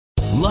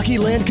Lucky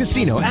Land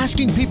Casino,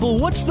 asking people,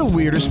 what's the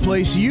weirdest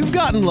place you've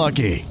gotten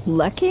lucky?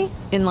 Lucky?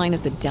 In line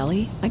at the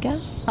deli, I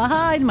guess?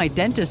 Aha, in my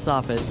dentist's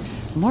office.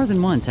 More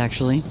than once,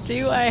 actually.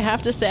 Do I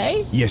have to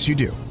say? Yes, you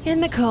do. In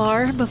the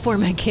car before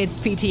my kids'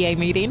 PTA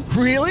meeting.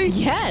 Really?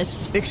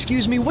 Yes.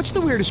 Excuse me, what's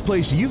the weirdest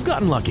place you've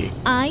gotten lucky?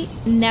 I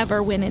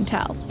never win and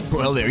tell.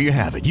 Well, there you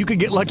have it. You can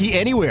get lucky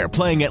anywhere,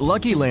 playing at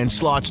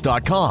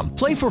LuckyLandSlots.com.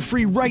 Play for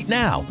free right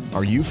now.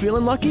 Are you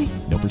feeling lucky?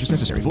 No purchase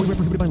necessary. Void where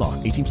prohibited by law.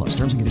 18 plus.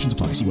 Terms and conditions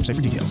apply. See website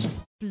for details.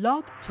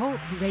 Blog Talk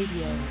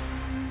Radio.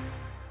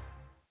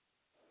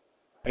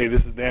 Hey,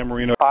 this is Dan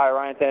Marino. Hi,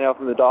 Ryan Tannehill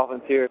from the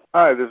Dolphins here.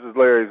 Hi, this is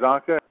Larry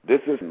Zonka.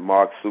 This is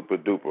Mark Super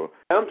Duper.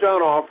 I'm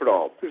John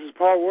Offerdahl. This is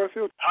Paul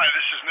Warfield. Hi,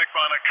 this is Nick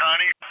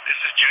Bonacani. This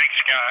is Jake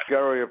Scott.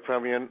 Gary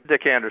Premian.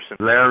 Dick Anderson.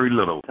 Larry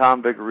Little. Tom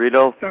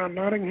Vigorito. John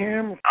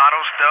Nottingham.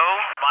 Otto Stowe.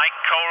 Mike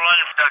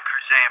Colon. Doug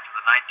Cruzan from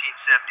the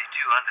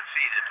 1972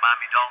 undefeated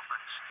Miami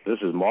Dolphins.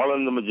 This is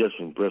Marlon the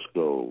Magician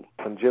Briscoe.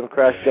 I'm Jim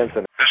Crash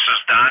Jensen. This is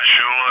Don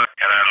Shula,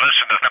 and I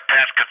listen to the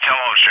Pat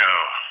Catello Show.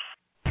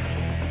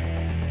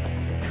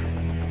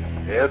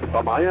 It's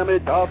the Miami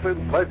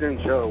Dolphins Legend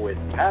Show with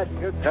Pat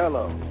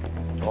Catello.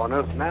 Join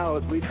us now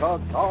as we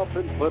talk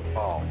Dolphin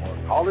football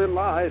or call in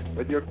live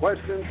with your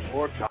questions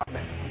or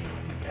comments.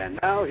 And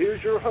now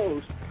here's your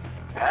host,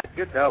 Pat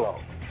Catello.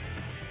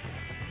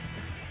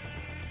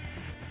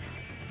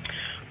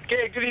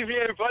 Okay, good evening,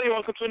 everybody.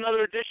 Welcome to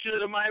another edition of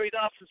the Miami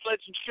Dolphins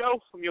Legend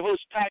Show. I'm your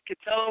host, Pat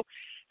Catello,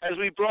 as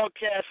we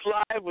broadcast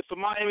live with the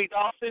Miami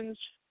Dolphins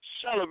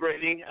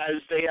celebrating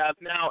as they have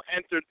now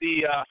entered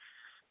the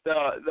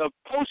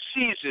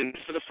postseason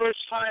for the first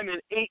time in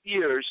 8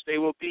 years. They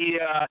will be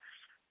a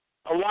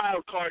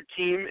wild card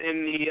team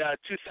in the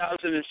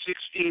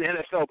 2016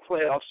 NFL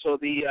playoffs. So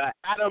the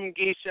Adam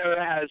Gase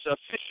era has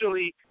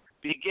officially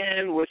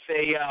began with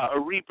a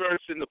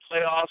rebirth in the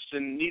playoffs,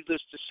 and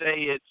needless to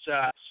say,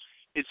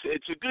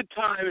 it's a good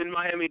time in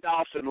Miami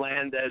Dolphin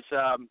land as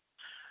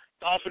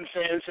Dolphin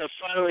fans have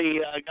finally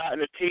gotten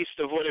a taste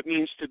of what it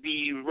means to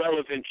be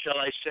relevant, shall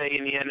I say,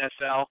 in the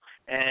NFL,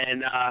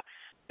 and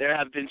there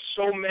have been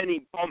so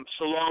many bumps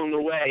along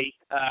the way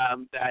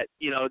that,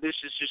 this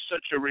is just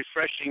such a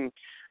refreshing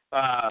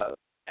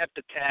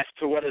epitaph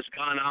to what has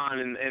gone on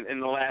in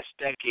the last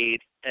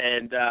decade.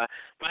 And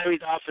Miami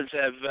Dolphins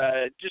have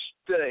just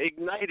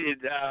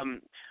ignited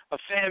a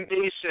fan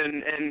base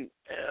and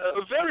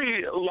a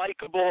very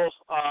likable,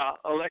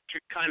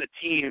 electric kind of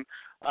team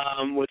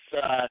with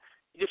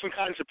different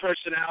kinds of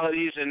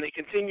personalities, and they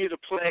continue to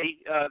play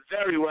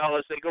very well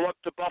as they go up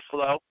to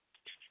Buffalo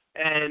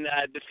and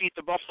defeat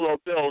the Buffalo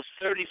Bills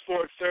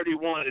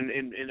 34-31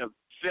 in a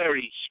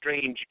very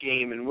strange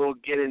game, and we'll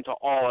get into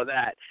all of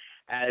that.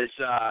 As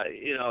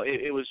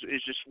it was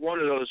just one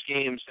of those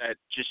games that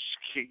just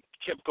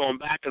kept going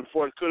back and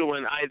forth. Could have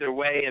went either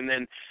way, and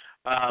then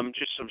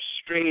just some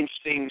strange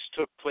things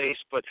took place.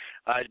 But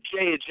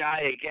Jay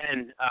Ajayi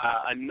again,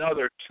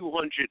 another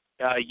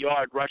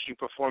 200-yard rushing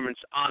performance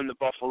on the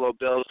Buffalo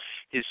Bills,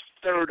 his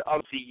third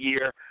of the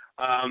year.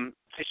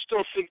 I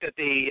still think that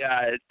they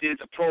did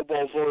the Pro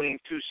Bowl voting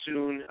too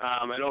soon.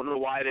 I don't know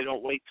why they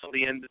don't wait till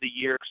the end of the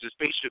year, because it's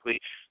basically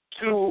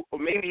 2 or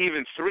maybe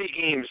even 3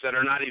 games that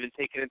are not even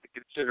taken into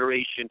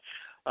consideration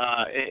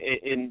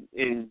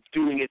in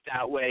doing it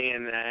that way.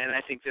 And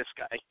I think this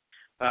guy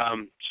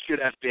should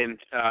have been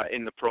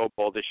in the Pro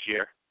Bowl this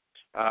year.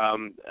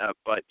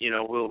 But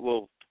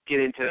we'll get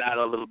into that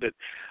a little bit.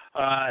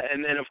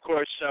 And then, of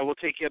course, we'll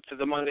take you up to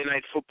the Monday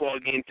Night Football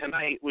game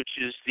tonight, which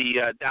is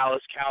the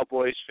Dallas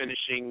Cowboys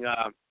finishing,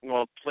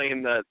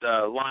 playing the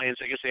Lions.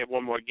 I guess they have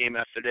one more game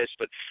after this,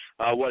 but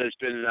what has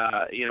been,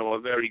 a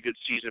very good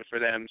season for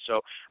them.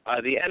 So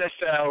the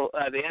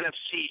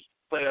NFC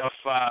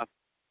playoff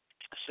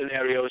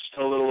scenario is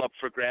still a little up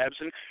for grabs,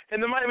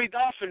 and the Miami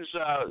Dolphins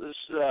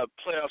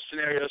playoff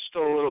scenario is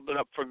still a little bit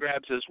up for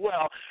grabs as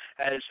well,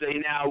 as they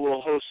now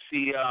will host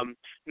the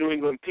New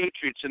England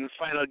Patriots in the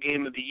final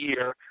game of the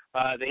year.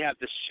 They have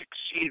the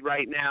 6th seed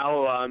right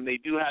now. They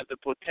do have the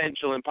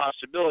potential and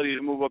possibility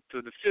to move up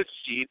to the 5th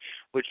seed,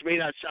 which may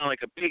not sound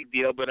like a big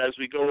deal, but as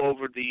we go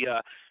over the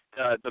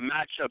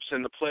matchups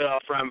and the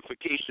playoff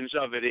ramifications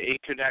of it,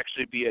 it could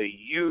actually be a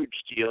huge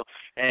deal.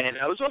 And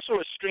it was also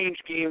a strange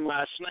game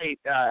last night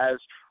as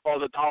all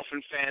the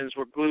Dolphin fans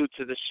were glued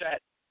to the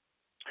set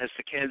as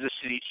the Kansas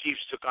City Chiefs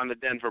took on the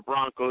Denver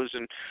Broncos.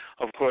 And,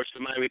 of course,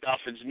 the Miami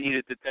Dolphins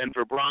needed the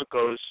Denver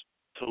Broncos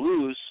to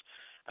lose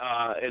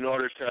in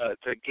order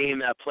to gain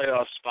that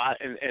playoff spot,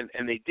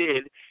 and they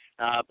did.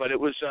 But it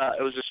was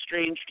a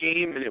strange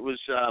game, and it was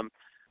some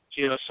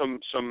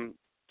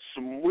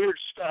weird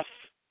stuff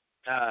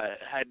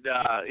had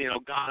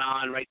gone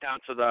on right down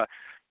to the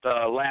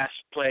last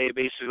play,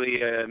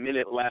 basically a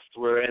minute left,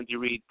 where Andy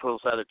Reid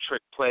pulls out a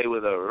trick play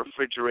with a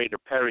Refrigerator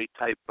Perry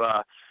type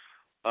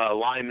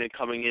lineman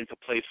coming in to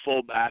play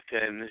fullback,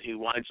 and he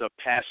winds up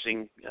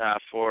passing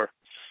for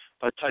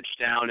a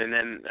touchdown. And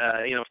then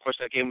of course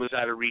that game was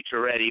out of reach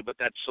already, but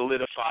that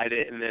solidified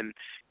it, and then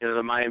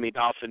the Miami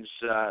Dolphins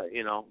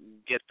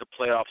get the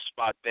playoff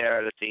spot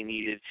there that they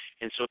needed.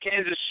 And so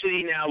Kansas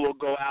City now will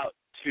go out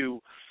to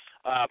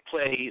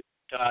play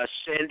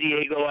San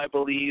Diego, I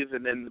believe,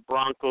 and then the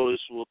Broncos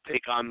will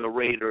take on the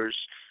Raiders.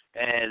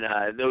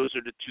 And those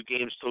are the two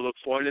games to look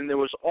for. And then there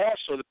was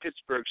also the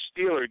Pittsburgh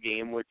Steelers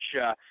game, which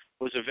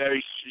was a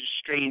very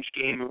strange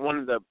game and one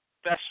of the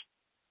best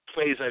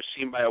plays I've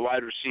seen by a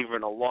wide receiver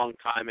in a long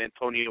time.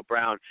 Antonio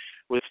Brown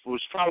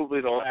was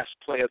probably the last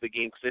play of the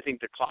game because I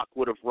think the clock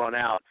would have run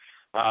out,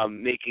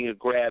 making a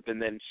grab,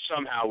 and then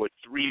somehow with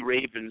 3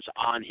 Ravens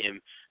on him,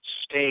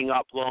 staying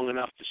up long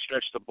enough to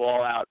stretch the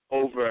ball out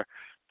over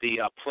the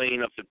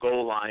plane of the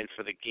goal line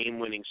for the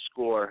game-winning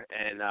score.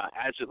 And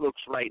as it looks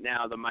right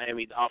now, the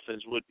Miami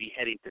Dolphins would be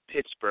heading to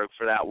Pittsburgh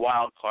for that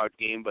wild card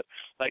game. But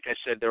like I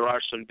said, there are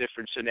some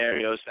different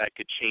scenarios that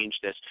could change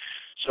this.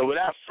 So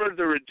without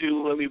further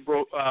ado, let me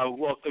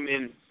welcome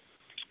in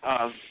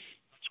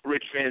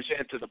Rich Van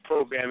Zandt to the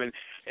program.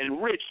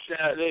 And Rich,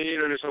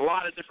 there's a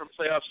lot of different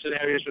playoff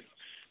scenarios, but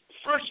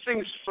first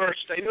things first,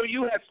 I know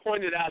you had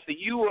pointed out that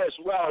you as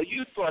well,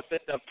 you thought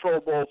that the Pro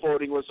Bowl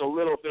voting was a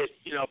little bit,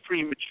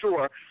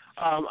 premature.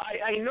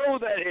 I know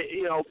that,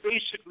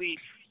 basically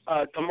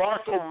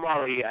DeMarco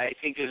Murray, I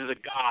think, is the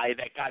guy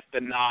that got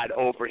the nod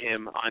over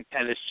him on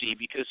Tennessee,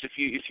 because if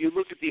you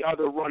look at the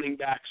other running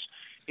backs,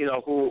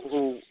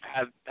 who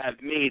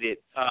have made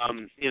it,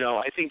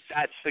 I think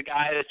that's the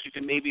guy that you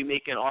can maybe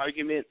make an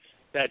argument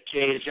that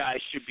J.J.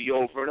 should be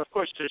over. And, of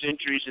course, there's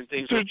injuries and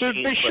things like that.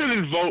 They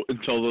shouldn't vote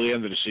until the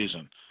end of the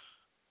season.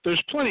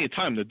 There's plenty of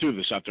time to do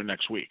this after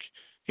next week.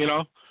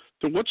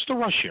 What's the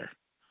rush here?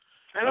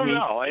 I don't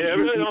know. I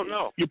really don't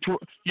know.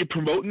 You're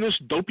promoting this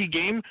dopey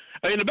game?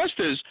 I mean, the best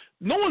is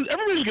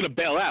everybody's going to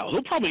bail out.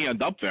 He'll probably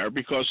end up there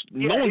because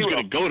no one's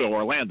going to go to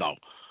Orlando.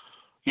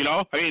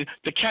 I mean,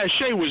 the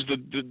cachet was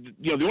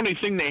the only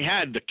thing they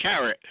had, the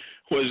carrot,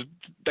 was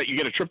that you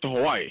get a trip to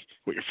Hawaii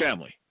with your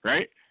family,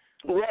 right?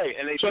 Right,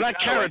 and so that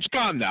carrot's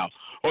gone now.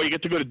 Oh, you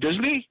get to go to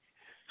Disney?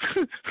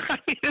 I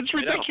mean, it's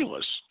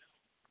ridiculous.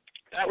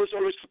 That was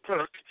always the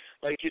perk,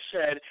 like you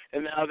said,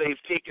 and now they've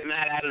taken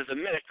that out of the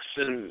mix,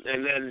 and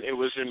then it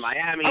was in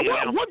Miami.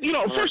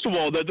 First of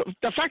all,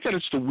 the fact that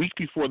it's the week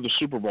before the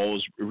Super Bowl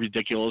is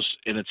ridiculous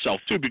in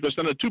itself, too, because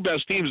then the 2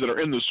 best teams that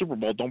are in the Super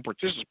Bowl don't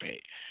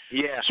participate.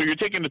 Yeah. So you're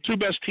taking the 2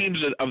 best teams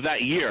of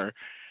that year,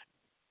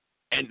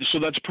 and so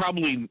that's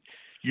probably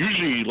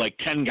usually like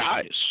 10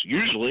 guys,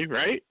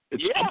 right?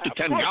 It's up to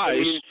 10 guys. I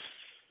mean,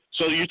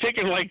 so you're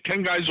taking like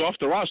 10 guys off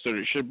the roster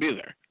that should be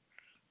there.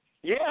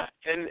 Yeah,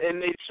 and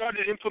they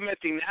started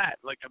implementing that,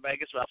 like, I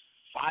guess about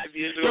 5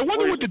 years ago. I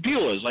wonder what the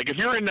deal is. Like, if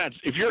you're in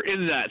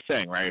that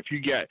thing, right? If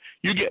you get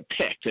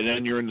picked and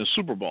then you're in the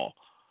Super Bowl,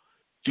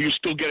 do you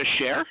still get a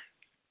share?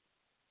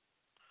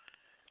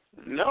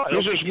 No, I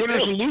don't. There's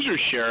winners and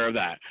losers share of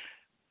that.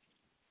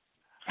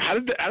 How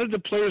did the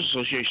Players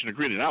Association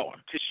agree to that one?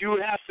 Because you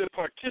would have to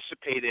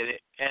participate in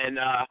it, and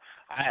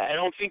I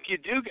don't think you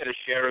do get a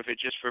share of it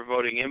just for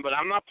voting in, but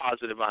I'm not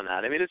positive on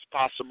that. I mean, it's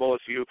possible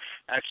if you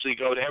actually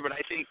go there, but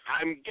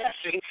I'm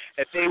guessing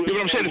that they would... You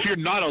know what I'm saying? If you're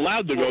not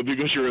allowed to go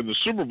because you're in the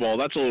Super Bowl,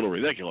 that's a little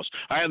ridiculous.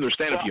 I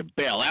understand if you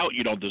bail out,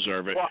 you don't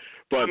deserve it. Well,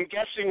 but I'm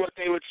guessing what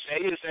they would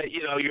say is that,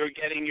 you're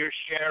getting your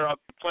share of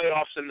the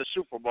playoffs in the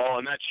Super Bowl,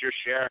 and that's your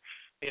share,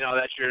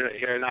 that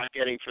you're not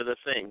getting for the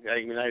thing.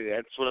 I mean,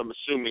 that's what I'm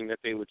assuming that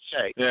they would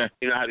say. Yeah.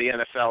 You know how the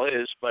NFL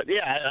is. But,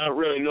 I don't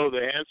really know the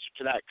answer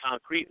to that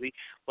concretely.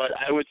 But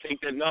I would think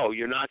that, no,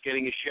 you're not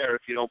getting a share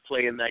if you don't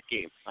play in that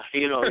game. The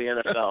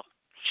NFL.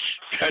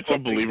 That's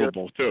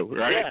unbelievable, too,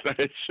 right? Yeah.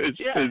 It's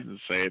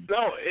insane.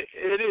 No,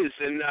 it is.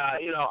 And,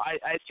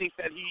 I think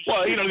that he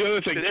Well, the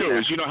other thing, too,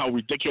 is how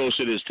ridiculous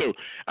it is, too.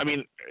 I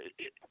mean,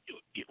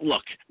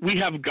 look, we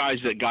have guys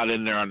that got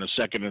in there on the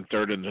second and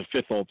third and the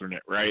fifth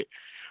alternate, right?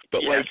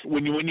 But, like,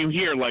 when you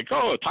hear, like,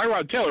 oh,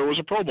 Tyrod Taylor was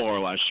a Pro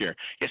Bowler last year,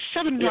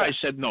 7 guys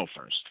said no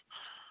first.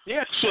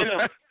 Yeah,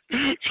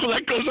 So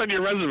that goes on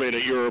your resume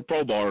that you're a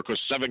Pro Bowler because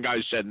 7 guys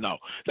said no.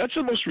 That's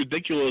the most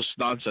ridiculous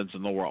nonsense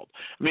in the world.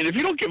 I mean, if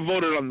you don't get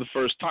voted on the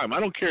first time,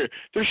 I don't care.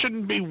 There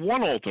shouldn't be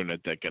one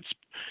alternate that gets,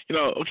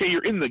 okay,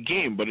 you're in the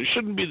game, but it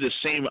shouldn't be the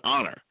same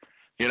honor,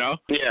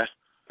 Yeah.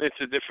 It's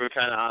a different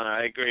kind of honor,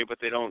 I agree, but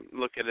they don't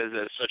look at it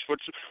as such.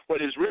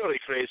 What is really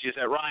crazy is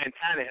that Ryan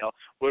Tannehill,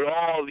 with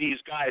all these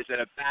guys that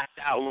have backed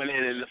out, went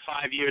in the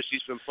 5 years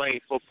he's been playing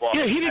football.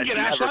 Yeah, he didn't get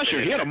asked last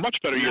year. He had a much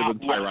better year than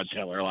Tyrod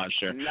Taylor last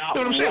year. You know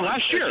what I'm saying?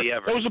 Last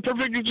year, that was a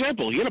perfect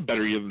example. He had a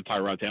better year than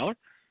Tyrod Taylor,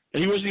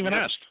 and he wasn't even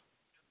asked.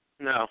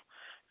 No,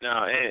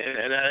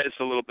 and that is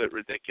a little bit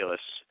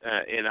ridiculous,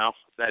 that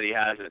he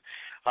hasn't.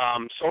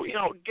 So,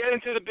 get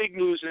into the big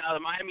news now.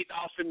 The Miami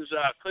Dolphins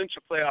clinch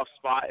a playoff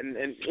spot, and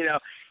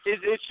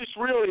it's just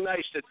really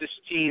nice that this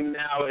team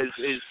now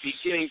is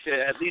beginning to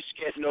at least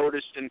get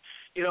noticed. And,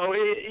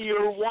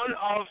 you're one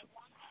of,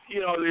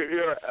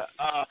 you're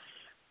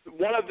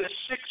one of the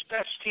 6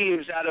 best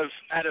teams out of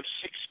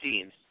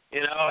 16.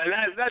 And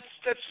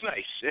that's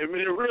nice. I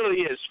mean, it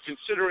really is,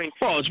 considering...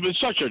 Well, it's been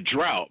such a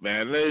drought,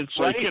 man. It's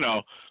right?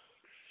 Like,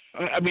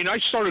 I mean, I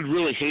started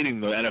really hating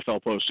the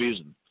NFL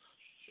postseason.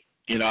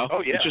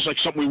 Oh, yeah. It's just like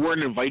something we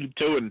weren't invited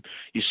to, and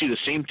you see the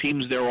same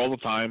teams there all the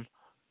time.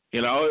 It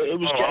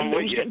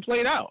was getting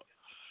played out.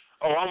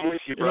 Oh, I'm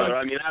with you, brother.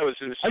 I mean, I was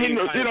in the same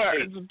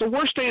the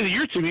worst day of the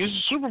year to me is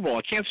the Super Bowl.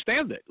 I can't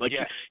stand it. Like,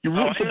 you're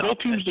rooting for both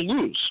teams to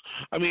lose.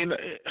 I mean,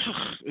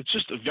 it's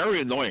just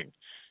very annoying.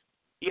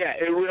 Yeah,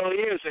 it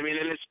really is. I mean,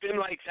 and it's been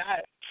like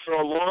that for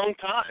a long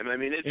time. I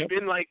mean, it's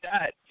been like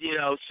that,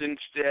 since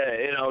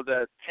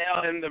the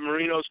tail end of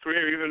Marino's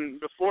career, even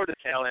before the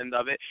tail end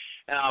of it.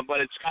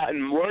 But it's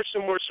gotten worse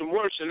and worse and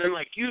worse. And then,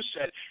 like you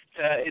said,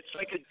 it's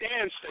like a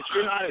dance that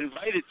you're not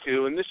invited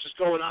to, and this is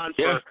going on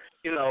for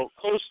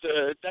close to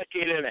a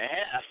decade and a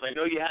half. I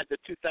know you had the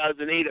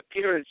 2008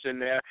 appearance in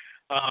there.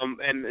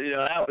 And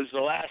that was the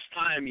last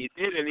time you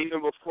did, and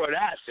even before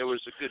that, there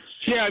was a good.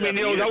 Yeah, I mean,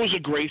 that was a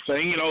great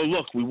thing.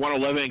 Look, we won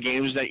 11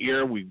 games that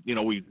year. We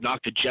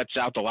knocked the Jets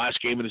out the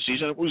last game of the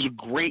season. It was a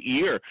great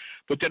year.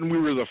 But then we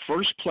were the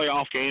first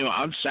playoff game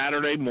on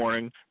Saturday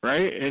morning,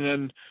 right? And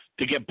then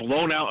to get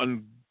blown out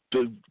and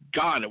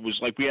gone, it was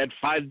like we had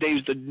 5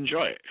 days to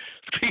enjoy it.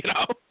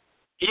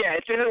 Yeah,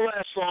 it didn't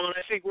last long, and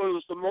I think what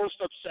was the most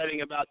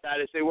upsetting about that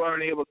is they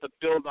weren't able to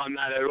build on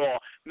that at all.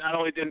 Not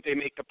only didn't they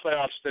make the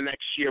playoffs the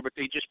next year, but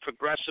they just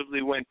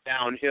progressively went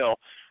downhill,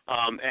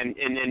 and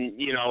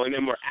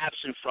then were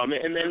absent from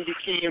it, and then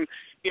became,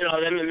 then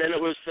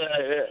it was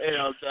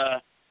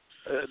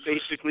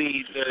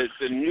basically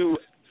the new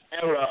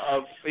era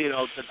of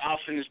the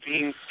Dolphins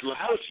being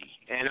lousy,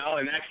 and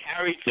that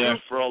carried through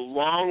for a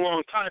long,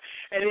 long time,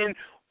 and then.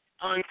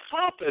 On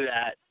top of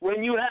that,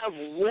 when you have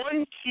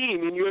one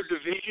team in your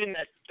division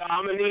that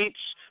dominates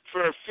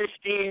for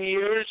 15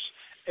 years,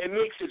 it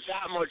makes it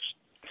that much,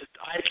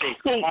 I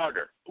think,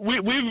 harder.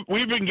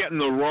 We've been getting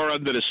the raw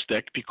end of the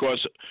stick because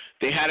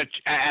they had to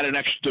add an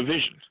extra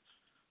division.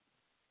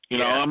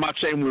 I'm not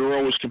saying we were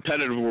always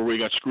competitive where we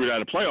got screwed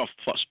out of playoff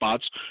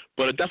spots,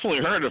 but it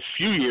definitely hurt a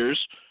few years.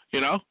 You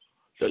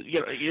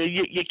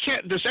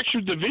can't. This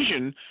extra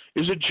division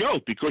is a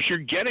joke because you're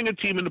getting a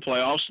team in the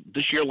playoffs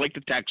this year, like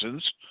the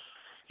Texans.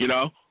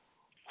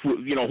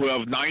 Who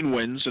have 9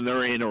 wins and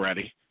they're in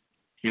already.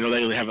 They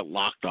have it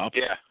locked up.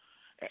 Yeah.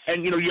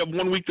 And you have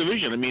 1 week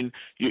division. I mean,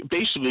 you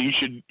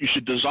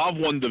should dissolve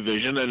one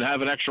division and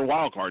have an extra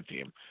wild card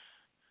team.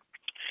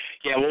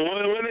 Yeah, well,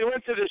 when they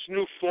went to this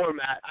new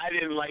format, I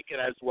didn't like it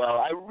as well.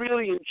 I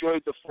really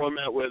enjoyed the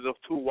format where the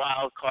 2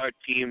 wild card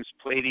teams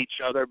played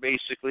each other,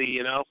 basically.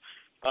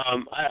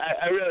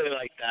 I really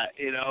like that,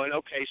 and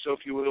okay, so if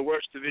you were the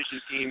worst division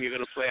team, you're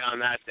going to play on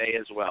that day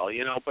as well,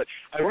 but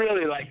I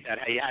really like that,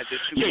 how you had the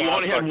 2 you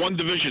only had 1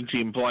 division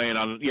team playing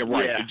on,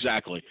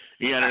 exactly.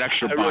 You had an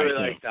extra bye. I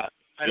really like that.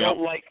 I don't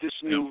like this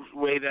new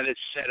way that it's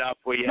set up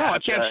where you have I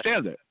can't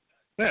stand it.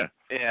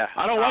 Yeah.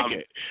 I don't like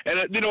it. And,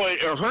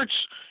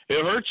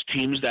 it hurts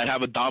teams that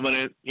have a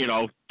dominant,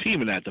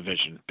 team in that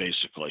division,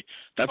 basically.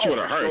 That's what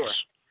it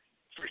hurts.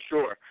 For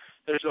sure.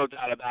 There's no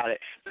doubt about it.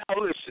 Now,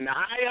 listen,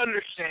 I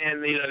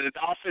understand, the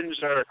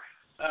Dolphins are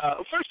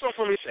first off,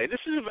 let me say,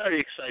 this is a very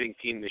exciting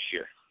team this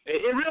year.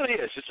 It really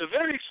is. It's a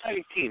very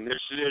exciting team.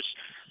 There's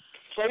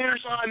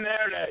players on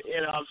there that,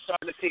 I'm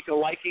starting to take a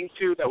liking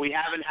to that we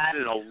haven't had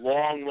in a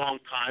long, long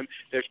time.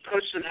 There's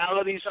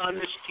personalities on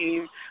this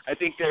team. I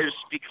think there's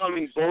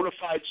becoming bona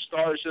fide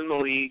stars in the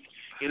league.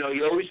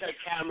 You always had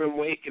Cameron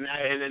Wake and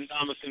then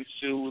Ndamukong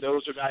Suh.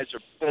 Those guys are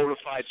bona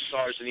fide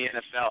stars in the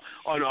NFL,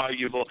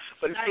 unarguable.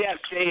 But now you have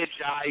Jay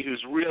Ajayi,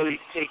 who's really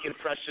taking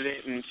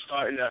precedent and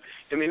starting to.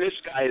 I mean, this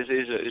guy is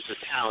a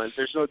talent.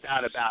 There's no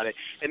doubt about it.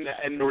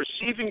 And the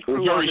receiving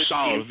crew. Very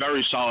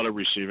solid at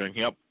receiving.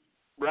 Yep.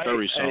 Right,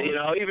 very solid.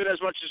 And, even as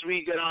much as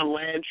we get on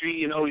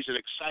Landry, he's an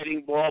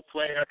exciting ball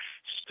player.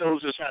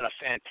 Stills has had a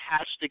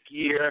fantastic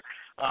year.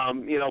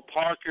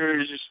 Parker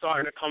is just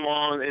starting to come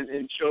on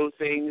and show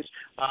things.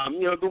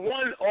 The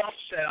one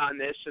offset on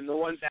this and the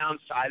one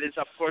downside is,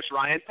 of course,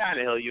 Ryan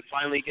Tannehill. You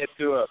finally get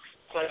to a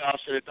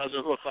playoffs and it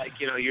doesn't look like,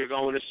 you're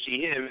going to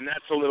see him, and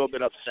that's a little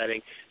bit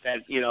upsetting that,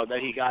 that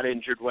he got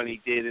injured when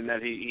he did and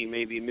that he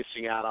may be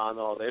missing out on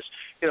all this.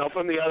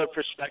 From the other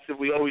perspective,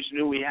 we always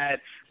knew we had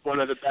one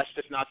of the best,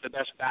 if not the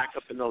best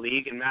backup in the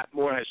league, and Matt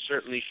Moore has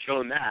certainly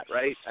shown that,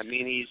 right? I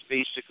mean, he's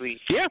basically,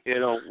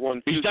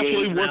 won 2 He's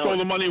definitely games worth now. all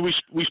the money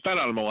we spent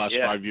on him the last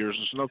 5 years.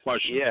 There's no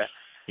question. Yeah.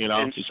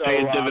 He's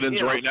paying dividends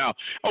right now.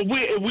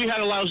 If we had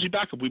a lousy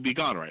backup, we'd be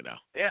gone right now.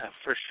 Yeah,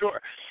 for sure.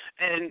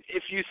 And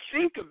if you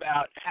think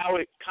about how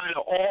it kind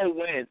of all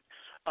went,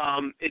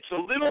 it's a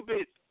little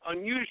bit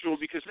unusual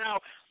because now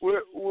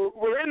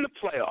we're in the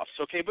playoffs,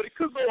 okay? But it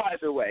could go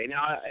either way.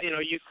 Now,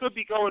 you could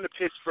be going to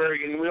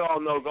Pittsburgh, and we all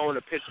know going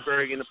to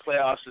Pittsburgh in the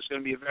playoffs is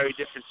going to be a very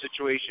different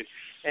situation.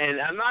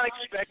 And I'm not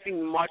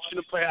expecting much in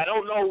the play. I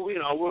don't know,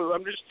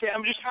 I'm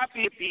just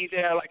happy to be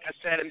there, like I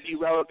said, and be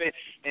relevant.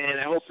 And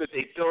I hope that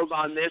they build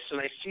on this, and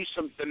I see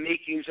the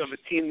makings of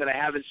a team that I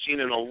haven't seen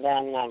in a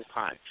long, long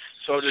time.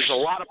 So there's a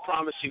lot of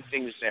promising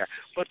things there.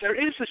 But there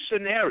is a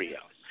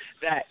scenario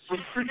that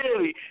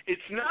really,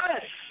 it's not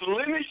as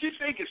slim as you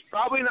think. It's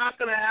probably not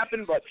going to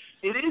happen, but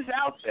it is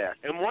out there.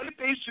 And what it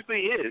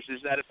basically is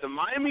that if the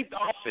Miami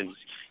Dolphins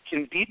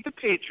can beat the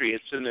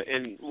Patriots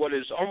in what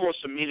is almost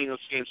a meaningless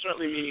game,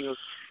 certainly meaningless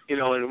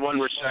in one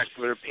respect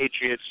for the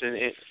Patriots,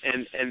 and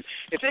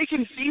if they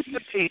can beat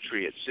the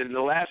Patriots in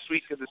the last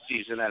week of the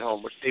season at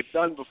home, which they've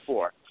done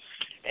before,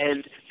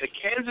 and the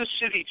Kansas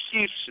City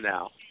Chiefs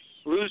now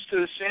lose to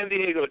the San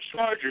Diego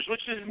Chargers,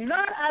 which is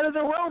not out of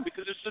the realm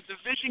because it's a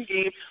division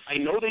game. I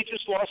know they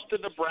just lost to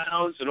the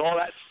Browns and all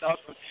that stuff.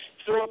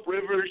 Phillip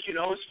Rivers,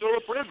 it's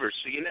Phillip Rivers,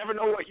 so you never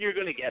know what you're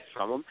going to get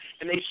from him.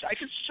 And I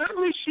could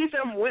certainly see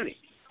them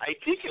winning. I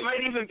think it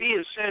might even be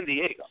in San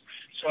Diego.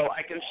 So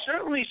I can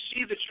certainly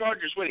see the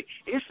Chargers winning.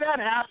 If that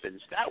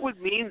happens, that would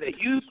mean that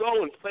you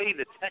go and play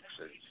the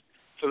Texans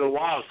for the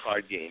wild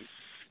card game.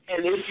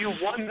 And if you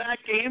won that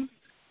game,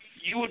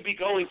 you would be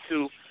going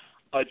to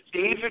a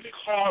David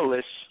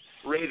Carless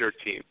Raider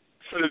team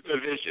for the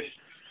division.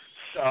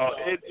 So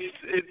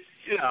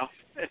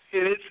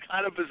it's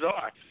kind of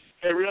bizarre.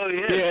 It really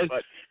is. Yeah.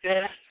 But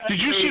did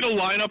you see the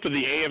lineup of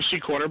the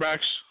AFC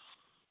quarterbacks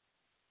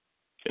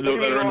that are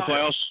in the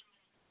playoffs?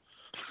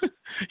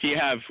 You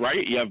have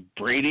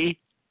Brady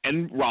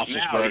and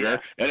Roethlisberger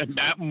and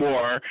Matt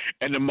Moore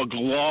and then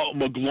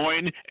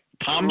McGloin,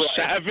 Tom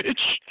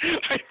Savage.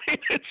 I mean,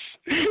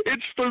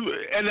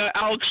 and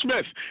Alex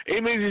Smith. I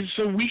mean, it's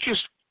the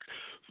weakest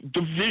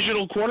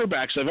divisional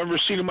quarterbacks I've ever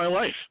seen in my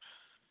life.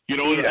 In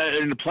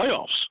the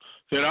playoffs.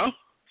 A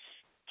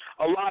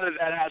lot of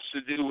that has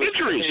to do with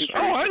injuries.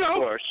 I know.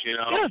 Of course,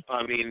 Yeah.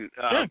 I mean,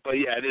 but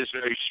it is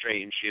very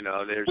strange.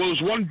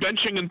 There's one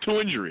benching and 2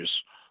 injuries.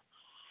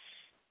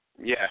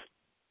 Yeah.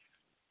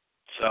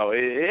 So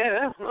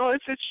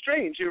it's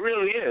strange. It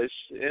really is.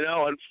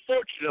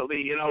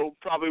 Unfortunately,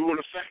 probably won't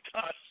affect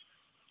us.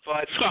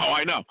 But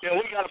I know.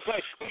 We got to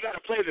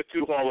play the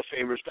 2 Hall of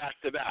Famers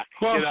back to back.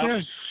 Well,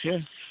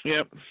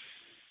 yeah.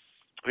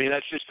 I mean,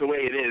 that's just the way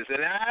it is.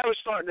 And I was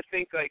starting to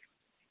think like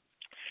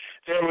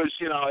there was,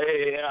 we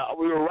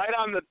were right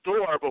on the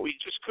door, but we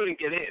just couldn't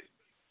get in.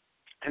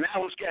 And that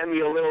was getting me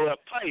a little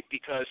uptight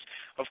because,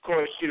 of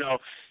course,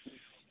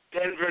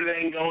 Denver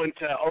then going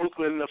to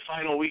Oakland the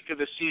final week of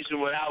the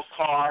season without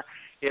Carr,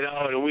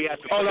 and we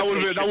had to. Oh, that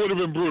would have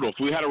been brutal. If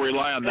we had to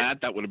rely on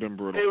that, that would have been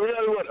brutal. It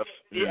really would have.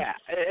 Yeah,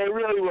 it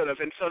really would have.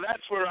 And so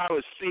that's where I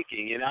was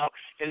thinking, And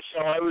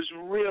so I was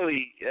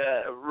really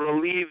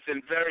relieved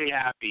and very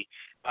happy.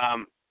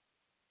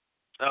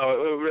 It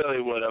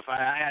really would have.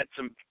 I had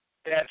some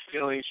bad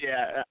feelings.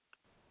 Yeah.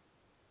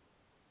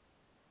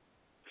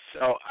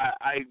 So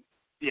I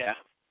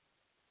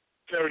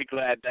very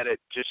glad that it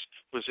just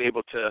was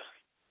able to,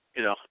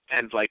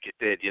 end like it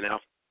did,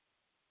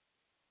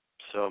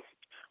 So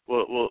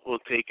we'll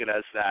take it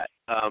as that.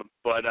 I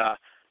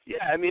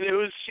mean, it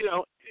was,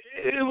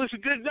 it was a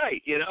good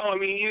night, I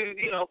mean,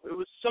 it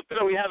was something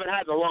that we haven't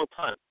had in a long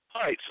time.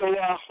 All right, so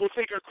we'll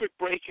take our quick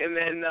break, and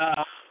then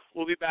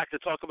we'll be back to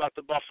talk about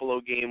the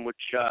Buffalo game,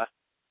 which,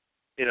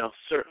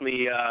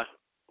 certainly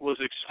was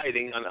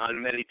exciting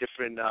on many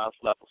different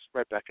levels.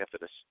 Right back after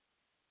this.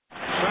 2nd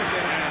and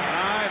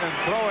 9 and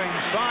throwing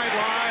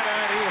sideline,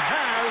 and he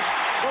has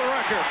the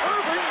record.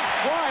 Irving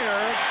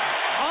Fryar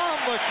on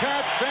the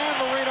catch. Dan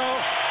Marino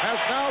has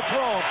now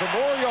thrown for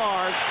more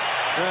yards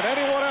than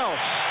anyone else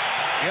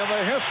in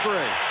the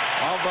history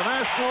of the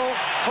National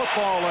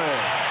Football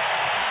League.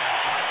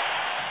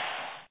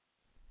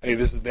 Hey,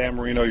 this is Dan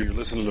Marino. You're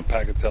listening to the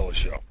Catello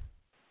Show.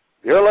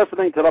 You're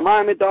listening to the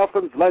Miami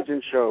Dolphins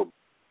Legend Show,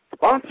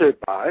 sponsored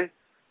by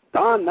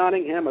Don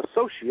Nottingham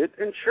Associates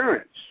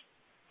Insurance.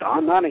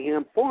 Don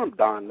Nottingham formed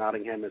Don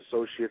Nottingham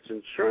Associates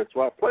Insurance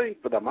while playing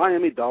for the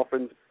Miami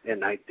Dolphins in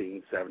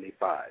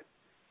 1975.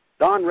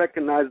 Don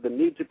recognized the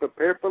need to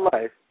prepare for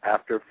life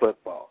after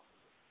football.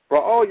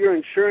 For all your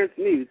insurance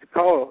needs,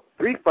 call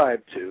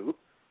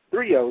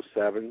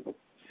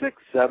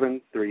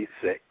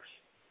 352-307-6736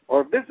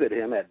 or visit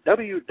him at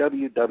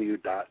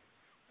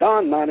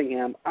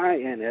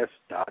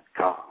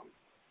www.donnottinghamins.com.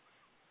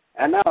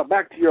 And now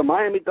back to your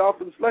Miami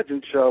Dolphins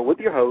Legend Show with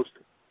your host,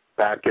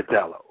 Pat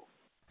Catello.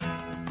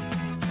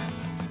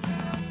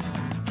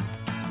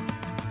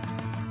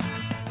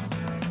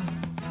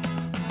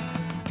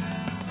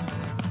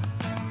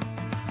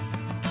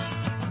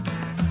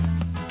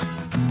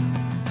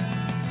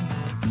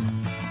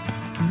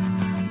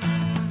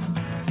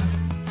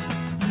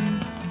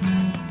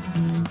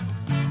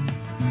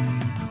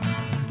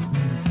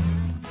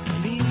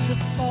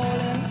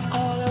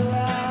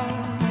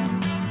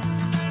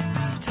 Time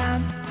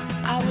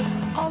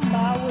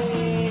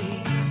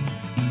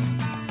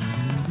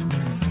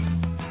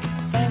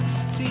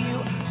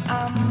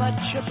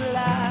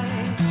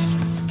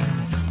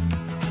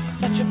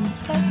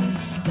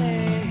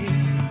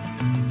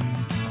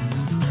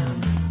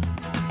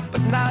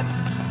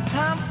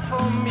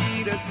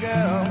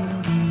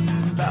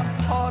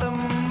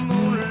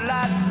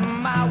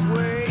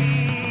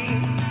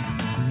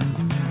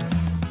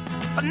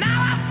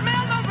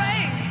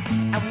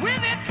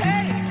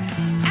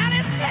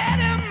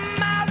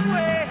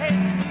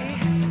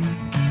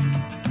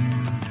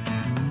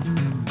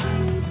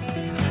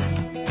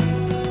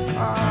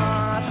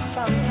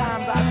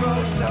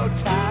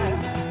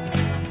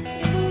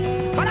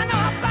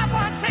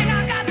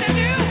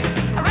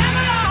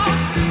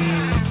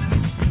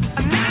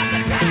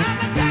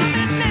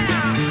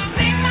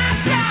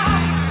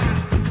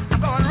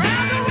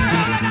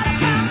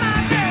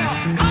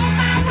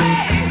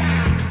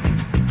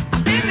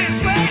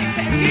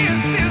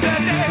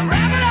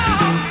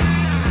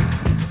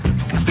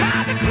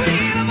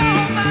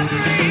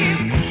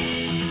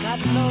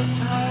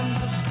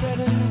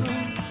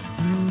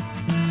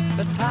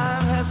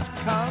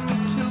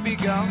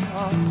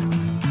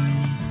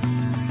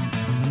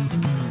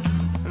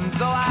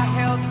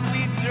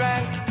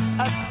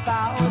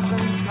 1,000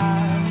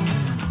 times.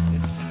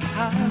 It's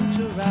time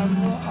to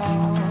ramble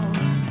on.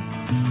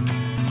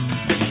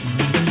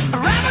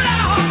 Ramble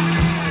on.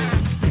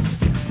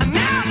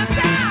 Now the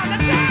town is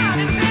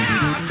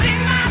down.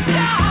 Sing my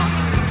song.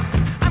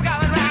 I'm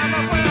going around the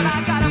world.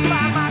 I gotta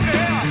find my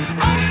girl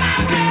on my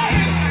way.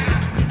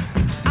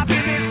 I've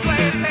been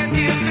enslaved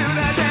 10 years to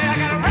the day. I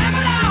gotta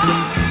ramble on.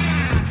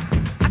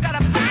 I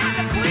gotta find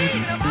the queen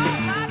of all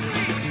my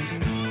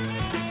dreams.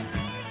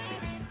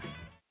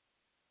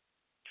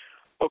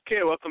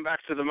 Okay, welcome back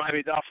to the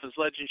Miami Dolphins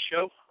Legend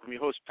Show. I'm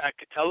your host, Pat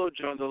Catello,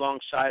 joined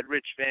alongside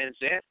Rich Van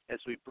Zant as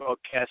we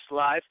broadcast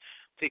live.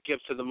 Take you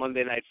up to the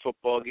Monday Night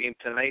Football game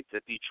tonight,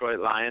 the Detroit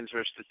Lions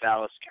versus the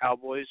Dallas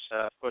Cowboys.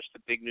 Of course, the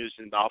big news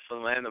in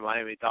Dolphin land, the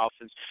Miami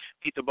Dolphins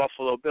beat the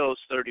Buffalo Bills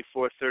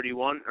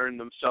 34-31, earned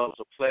themselves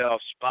a playoff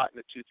spot in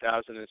the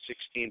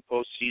 2016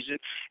 postseason.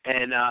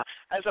 And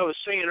as I was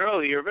saying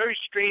earlier, a very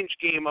strange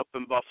game up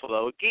in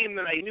Buffalo, a game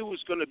that I knew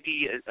was going to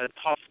be a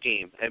tough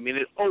game. I mean,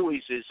 it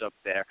always is up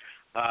there.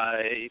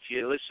 If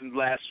you listened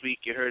last week,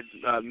 you heard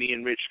me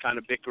and Rich kind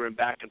of bickering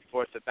back and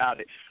forth about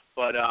it.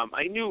 But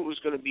I knew it was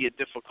going to be a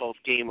difficult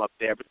game up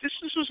there. But this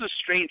was a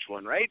strange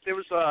one, right? There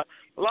was a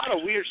lot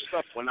of weird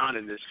stuff went on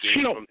in this game.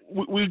 You know,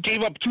 we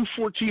gave up 2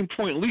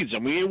 14-point leads,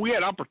 and we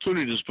had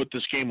opportunities to put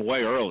this game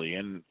away early,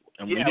 and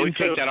we didn't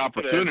take that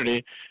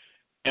opportunity.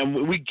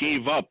 And we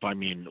gave up. I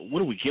mean, what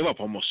did we give up?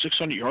 Almost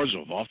 600 yards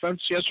of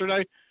offense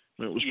yesterday?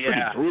 I mean, it was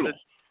pretty brutal.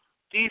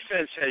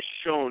 Defense has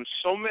shown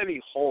so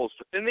many holes,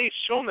 but then they've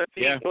shown that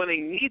when they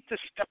need to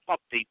step up,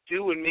 they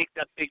do and make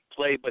that big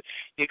play. But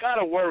you got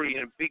to worry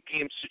in a big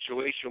game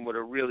situation with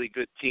a really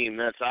good team.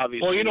 That's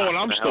obviously. Well, you know what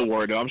I'm still help.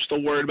 worried about? I'm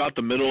still worried about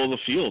the middle of the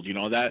field. You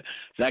know, that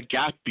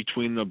gap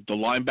between the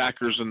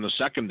linebackers and the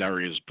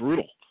secondary is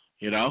brutal,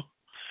 you know?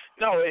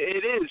 No,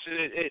 it is.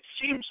 It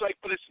seems like,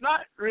 but it's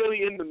not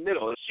really in the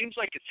middle. It seems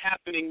like it's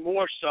happening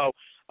more so,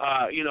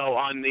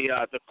 on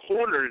the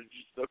corners.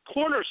 The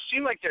corners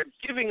seem like they're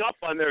giving up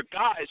on their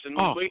guys and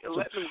letting them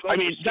go. I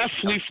mean, that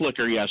flea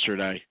flicker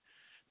yesterday,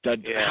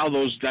 how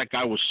that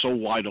guy was so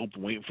wide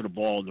open waiting for the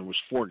ball, and there was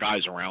 4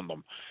 guys around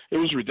them. It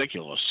was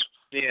ridiculous.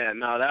 Yeah,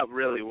 no, that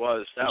really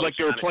was. It was like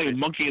they were playing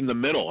monkey in the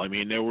middle. I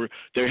mean,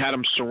 they had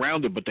them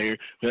surrounded, but they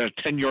had a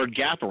 10-yard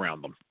gap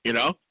around them, you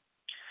know?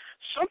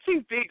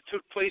 Something big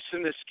took place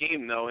in this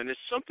game, though, and it's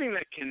something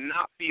that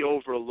cannot be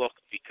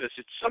overlooked because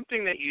it's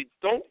something that you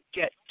don't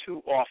get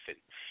too often.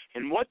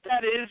 And what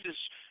that is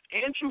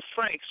Andrew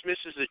Franks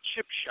misses a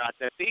chip shot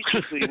that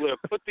basically would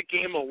have put the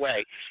game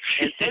away.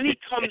 And then he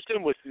comes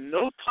in with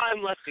no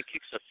time left and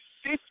kicks a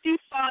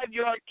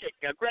 55-yard kick.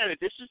 Now, granted,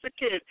 this is the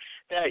kid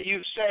that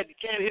you said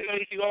can't hit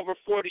anything over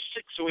 46,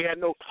 so he had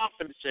no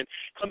confidence in.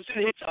 Comes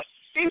in and hits a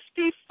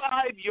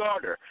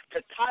 55-yarder to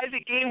tie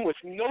the game with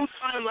no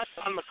time left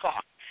on the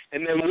clock.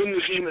 And then win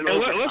the game in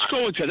overtime. Let's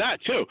go into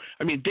that, too.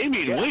 I mean,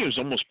 Damian Williams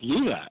almost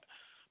blew that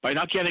by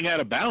not getting out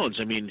of bounds.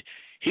 I mean,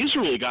 he's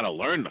really got to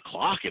learn the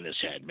clock in his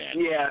head, man.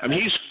 Yeah. I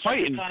mean, he's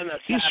fighting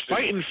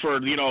for,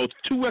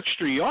 2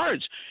 extra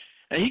yards,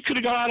 and he could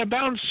have got out of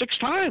bounds 6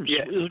 times.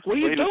 Yeah. Like, what are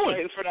you doing?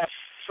 Fighting for that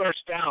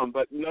first down,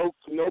 but no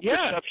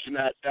perception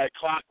that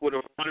clock would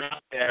have run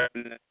out there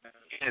and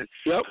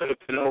could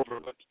have been over.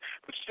 But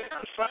stay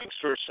on Franks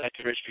for a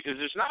second, Rich, because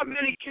there's not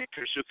many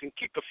kickers who can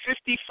kick a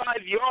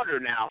 55-yarder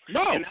now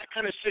in that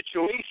kind of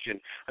situation.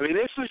 I mean,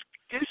 this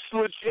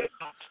legit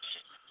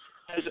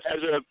as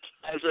an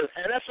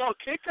NFL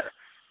kicker.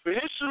 I mean,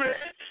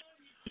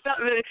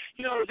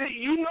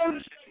 you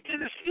notice in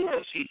the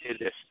Steelers he did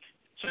this.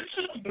 So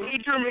this is a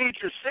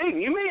major thing.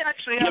 You may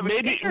actually have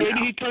maybe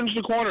he turns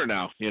the corner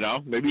now, you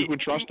know? Maybe you would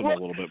trust him a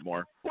little bit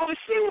more. Well, the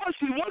thing was,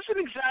 he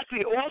wasn't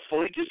exactly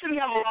awful. He just didn't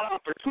have a lot of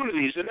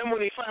opportunities. And then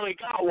when he finally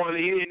got one,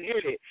 he didn't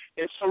hit it.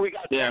 And so we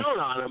got down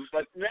on him.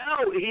 But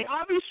now he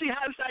obviously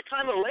has that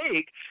kind of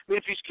leg. I mean,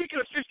 if he's kicking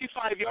a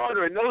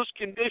 55-yarder in those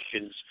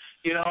conditions,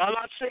 I'm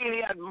not saying he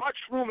had much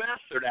room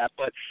after that,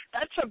 but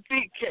that's a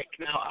big kick.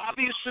 Now,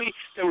 obviously,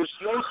 there was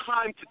no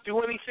time to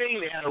do anything.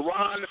 They had a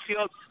run on the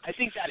field. I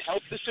think that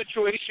helped the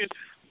situation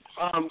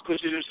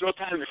because there's no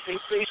time to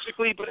think,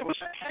 basically. But it was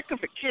a heck of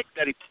a kick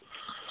that he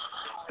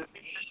put.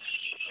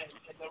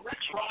 The Rex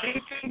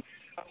Ryan thing,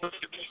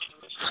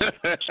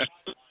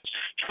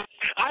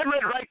 I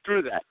read right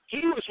through that.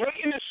 He was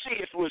waiting to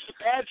see if it was a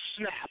bad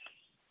snap,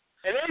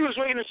 and then he was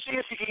waiting to see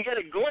if he could get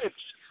a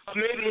glimpse of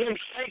maybe him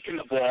taking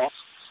the ball.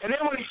 And then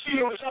when he see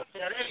it was up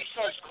there, then he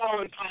starts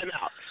calling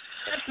timeout.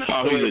 That's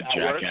not the way he's a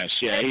jackass.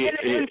 Works. Yeah,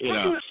 and putting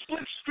a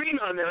split screen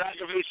on there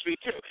aggravates me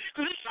too.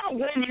 Because it's not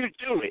when you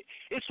do it;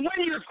 it's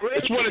when you're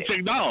grading. It's when it's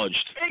acknowledged.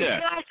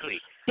 Exactly.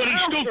 Yeah. But he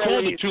still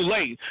called it too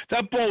late.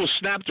 That ball was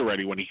snapped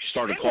already when he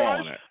started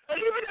calling it.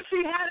 But even if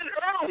he had it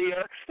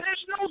earlier,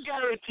 there's no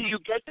guarantee you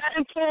get that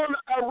until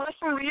a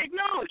referee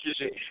acknowledges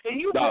it.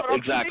 And you brought up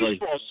the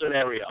baseball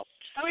scenario.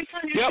 How many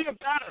times you see a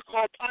batter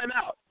call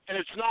timeout and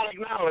it's not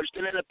acknowledged,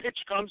 and then a pitch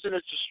comes and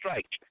it's a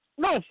strike?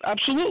 No,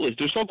 absolutely.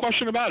 There's no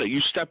question about it.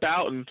 You step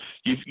out and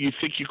you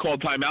think you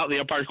called timeout, and the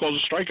umpire calls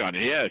a strike on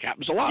it. Yeah, it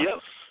happens a lot.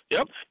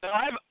 Yep. Now,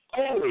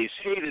 always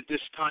hated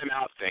this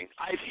timeout thing.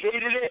 I've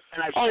hated it,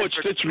 and I've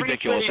it's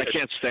ridiculous. I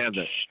can't stand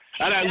it.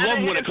 And I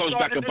love when it goes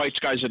back and bites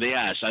guys in the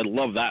ass. I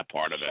love that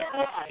part of it.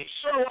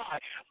 So do I.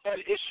 But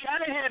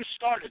Shanahan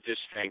started this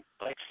thing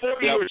like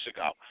 4 years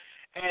ago,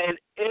 and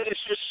it is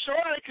just so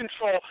out of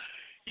control.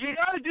 You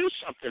got to do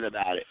something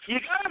about it. You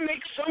got to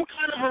make some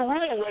kind of a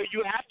rule where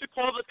you have to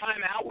call the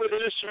timeout within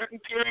a certain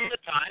period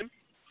of time,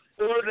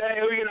 or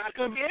you're not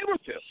going to be able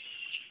to.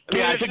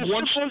 I think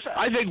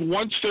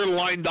once they're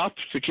lined up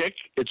to kick,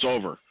 it's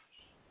over.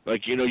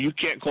 Like, you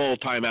can't call a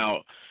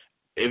timeout.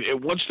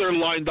 If once they're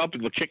lined up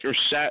and the kicker's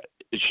set,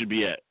 it should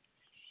be it.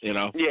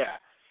 Yeah.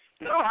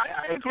 No,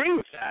 I agree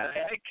with that.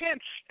 I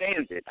can't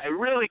stand it. I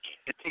really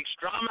can't. It takes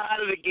drama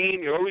out of the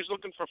game. You're always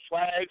looking for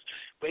flags,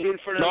 waiting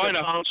for them to come. No,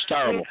 I know. It's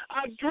terrible.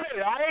 I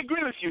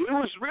agree with you. It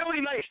was really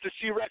nice to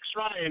see Rex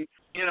Ryan,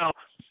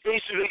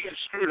 basically get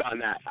screwed on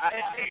that. I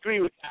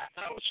agree with that.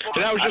 That was fun.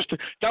 And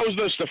that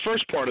was the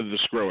first part of the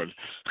screwing.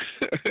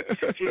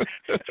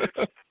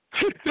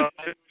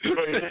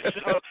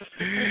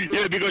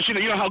 Because you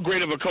know how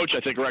great of a coach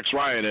I think Rex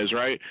Ryan is,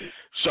 right?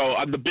 So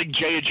on the big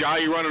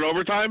J.J. run in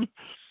overtime,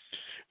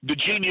 the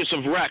genius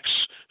of Rex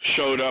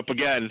showed up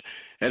again,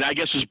 and I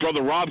guess his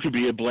brother Rob could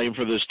be blamed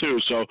for this too.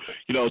 So,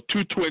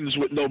 two twins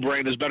with no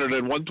brain is better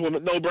than one twin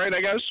with no brain,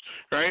 I guess,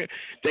 right?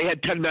 They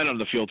had 10 men on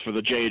the field for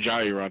the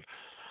J.J. run.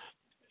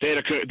 They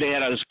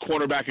had a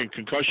quarterback and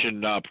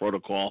concussion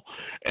protocol,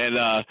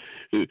 and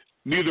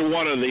neither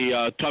one of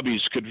the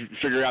tubbies could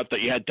figure out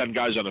that you had 10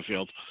 guys on the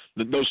field.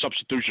 No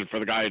substitution for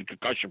the guy in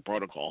concussion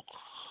protocol.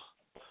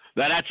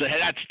 That's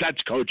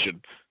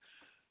coaching.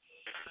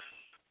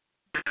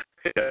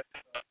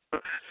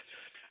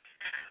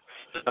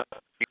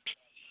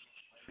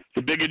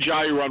 The big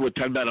Ajayi run with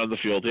 10 men on the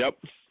field. Yep.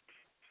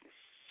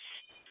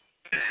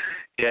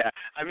 Yeah,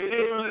 I mean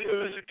it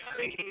was a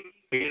kind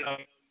of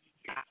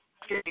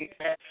getting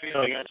that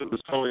feeling as it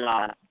was going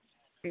on.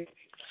 And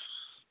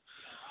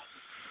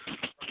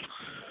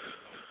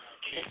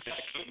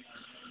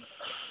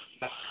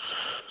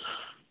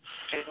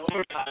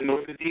overtime,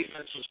 when the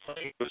defense was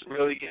playing, was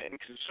really getting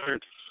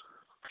concerned.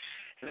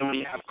 And then when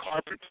you have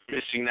Carpenter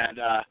missing that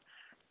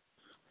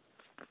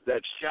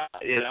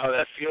shot,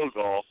 that field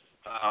goal,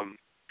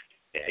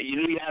 you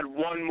knew you had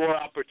one more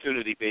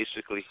opportunity,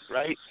 basically,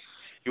 right?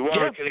 You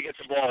weren't going to get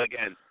the ball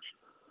again.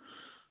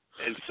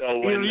 And so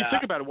when you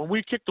think about it, when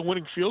we kicked the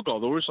winning field goal,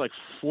 there was like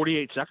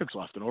 48 seconds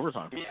left in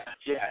overtime.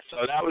 Yeah.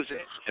 So that was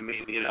it. I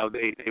mean,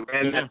 they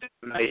ran that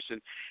nice,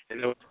 and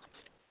they were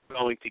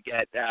going to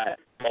get that.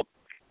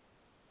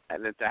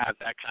 And then to have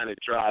that kind of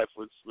drive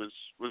was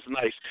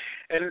nice,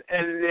 and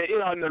and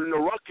the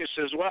ruckus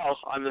as well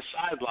on the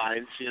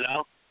sidelines,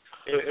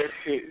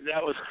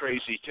 that was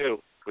crazy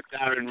too with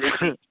Darren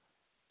Ritchie.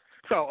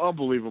 Oh,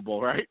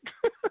 unbelievable, right?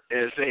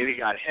 And they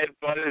got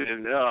headbutted,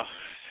 and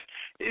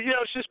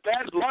it's just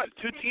bad blood.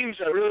 Two teams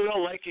that really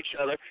don't like each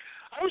other.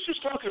 I was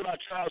just talking about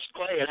Charles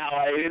Clay and how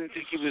I didn't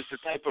think he was the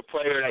type of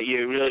player that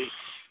you really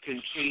can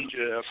change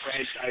a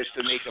franchise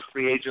to make a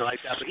free agent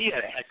like that, but he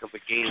had a heck of a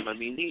game. I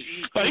mean, he's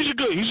a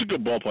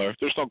good ball player.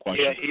 There's no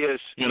question. Yeah, he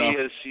is. He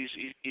is.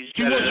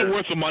 He wasn't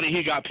worth the money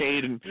he got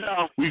paid, and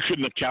we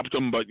shouldn't have kept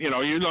him. But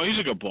he's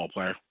a good ball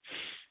player.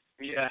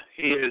 Yeah,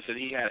 he is, and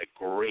he had a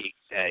great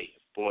day.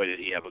 Boy, did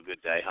he have a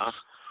good day, huh?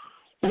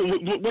 Well,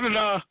 what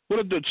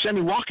did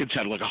Sammy Watkins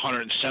had like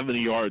 170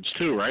 yards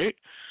too, right?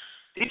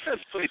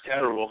 Defense played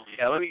terrible.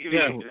 Yeah, let me give you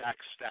the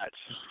exact stats.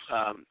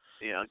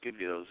 I'll give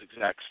you those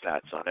exact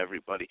stats on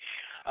everybody.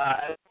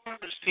 Well,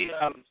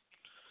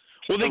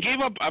 they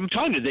gave up. I'm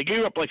telling you, they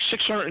gave up like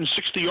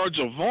 660 yards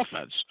of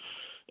offense.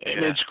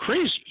 And it's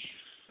crazy.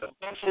 The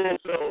Buffalo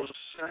Bills,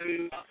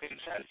 Sammy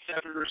Watkins had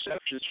 7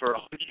 receptions for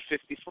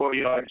 154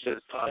 yards and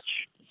a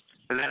touch,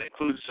 and that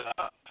includes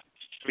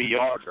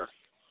 3-yarder.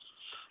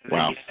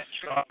 Wow.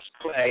 Charles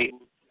Clay,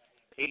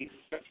 8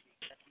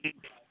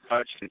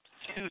 touch and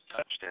 2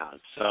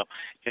 touchdowns. So,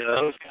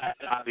 those guys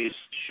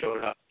obviously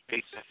showed up.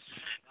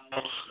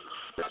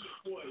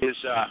 Is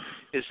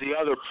the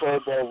other Pro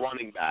Bowl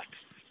running back,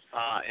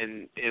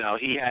 and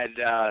he had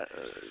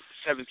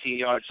 17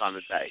 yards on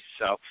the day.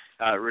 So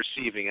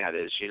receiving, that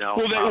is,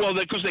 Well,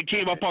 because they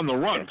came up on the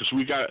run, because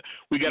we got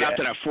out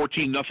to that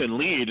 14-0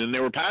 lead, and they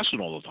were passing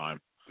all the time.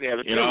 Yeah,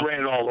 but they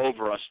ran all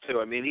over us,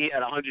 too. I mean, he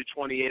had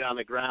 128 on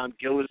the ground.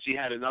 Gillespie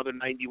had another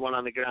 91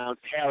 on the ground.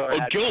 Taylor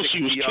had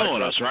Gillespie was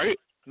killing us, right?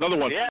 Another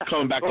one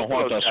coming back to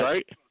haunt us,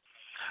 right?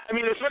 I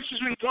mean, as much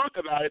as we talk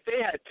about it,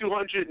 they had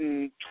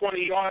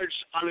 220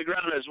 yards on the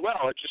ground as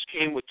well. It just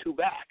came with 2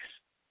 backs.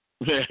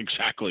 Yeah,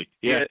 exactly.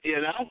 Yeah.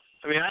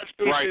 I mean, that's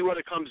basically what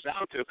it comes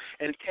down to.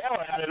 And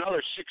Taylor had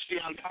another 60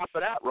 on top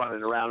of that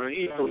running around. And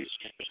he always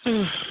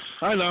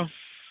I know.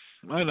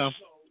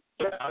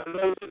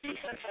 The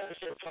defense has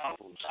their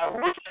problems. I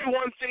will say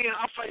one thing, and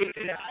I'll fight it.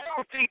 I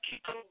don't think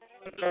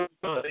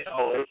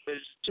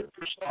is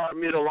superstar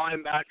middle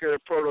linebacker,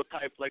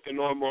 prototype like a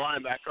normal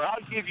linebacker.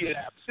 I'll give you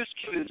that. This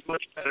kid is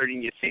much better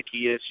than you think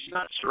he is. He's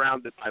not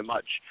surrounded by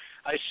much.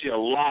 I see a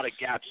lot of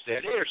gaps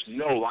there. There's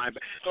no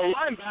linebacker. The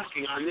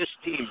linebacking on this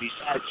team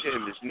besides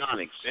him is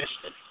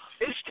non-existent.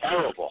 It's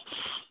terrible.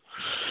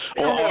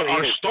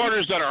 Our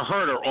starters that are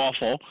hurt are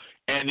awful.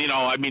 And,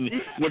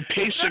 when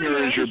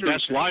Paysinger is your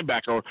best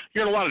linebacker,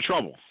 you're in a lot of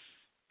trouble.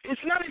 It's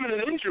not even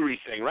an injury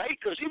thing, right?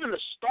 Because even the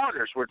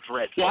starters were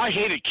dreadful. Well, I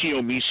hated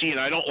Kiyomishi, and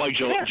I don't like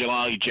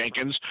Jelani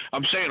Jenkins.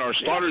 I'm saying our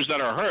starters that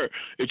are hurt,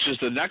 it's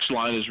just the next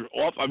line is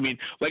off. I mean,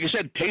 like I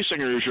said,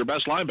 Paysinger is your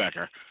best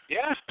linebacker.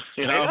 Yeah,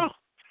 I know.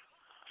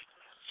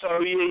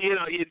 So, you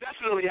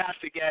definitely have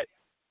to get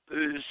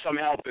some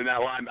help in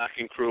that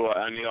linebacking crew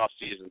on the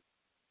offseason,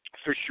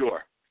 for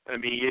sure. I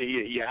mean,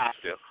 you have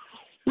to.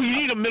 Well, you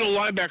need a middle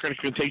linebacker that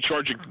can take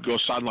charge and go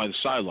sideline to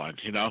sideline.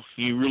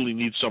 You really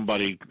need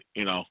somebody.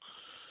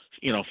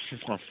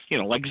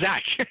 Like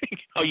Zach.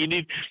 You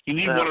need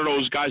one of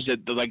those guys that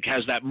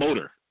has that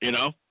motor.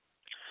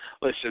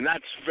 Listen,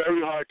 that's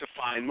very hard to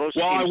find. Most.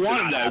 Well, I teams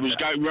wanted that. It was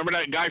remember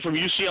that guy from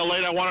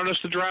UCLA that wanted us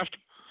to draft?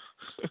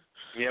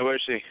 Yeah,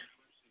 where's he?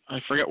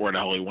 I forget where the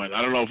hell he went.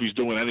 I don't know if he's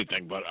doing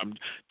anything, but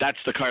that's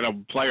the kind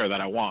of player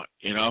that I want.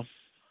 Yeah.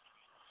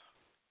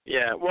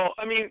 Well,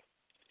 I mean.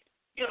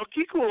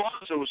 Kiko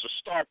Alonso was a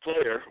star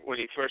player when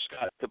he first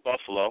got to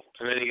Buffalo,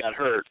 and then he got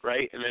hurt,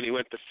 right? And then he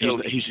went to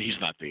Philly. He's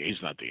not the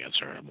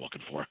answer I'm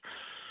looking for.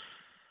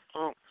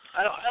 Oh,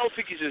 I don't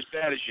think he's as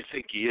bad as you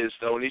think he is,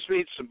 though, and he's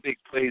made some big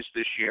plays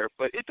this year.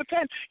 But it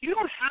depends. You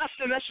don't have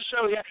to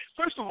necessarily have.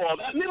 First of all,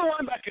 that middle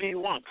linebacker you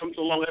want comes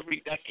along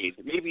every decade,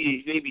 maybe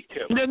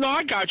two. No,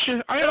 I got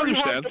you. I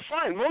understand. Hard to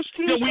find. Most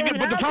teams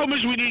but the problem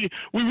is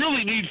we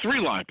really need three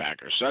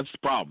linebackers. That's the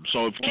problem.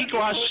 So if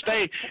Kiko has to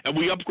stay and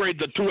we upgrade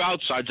the two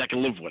outsides, I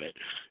can live with it.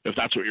 If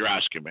that's what you're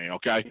asking me,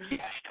 okay?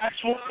 Yes,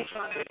 that's what I'm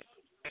trying to.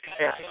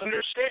 I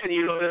understand.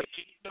 That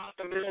he's not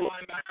the middle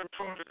linebacker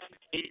program.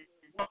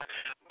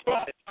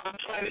 But I'm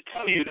trying to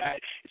tell you that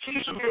it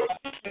seems to me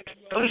like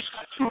at least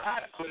got two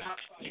adequate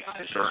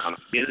guys around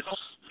him,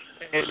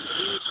 And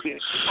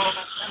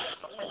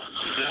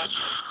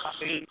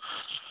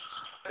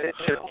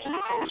who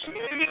knows?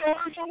 Maybe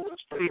Alonso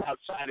looks pretty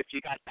outside if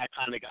you got that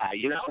kind of guy,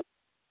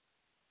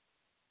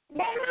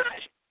 Why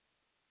not?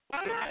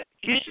 Why not?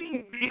 You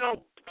see,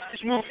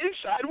 guys move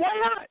inside. Why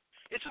not?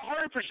 It's a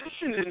hard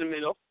position in the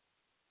middle.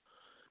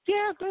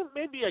 Yeah,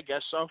 maybe I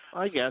guess so.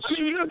 I guess. I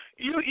mean,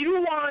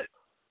 you want.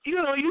 You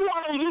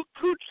want a Luke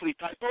Kuechly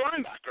type of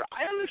linebacker.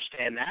 I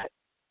understand that.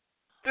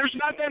 There's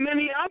not that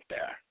many out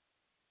there.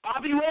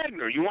 Bobby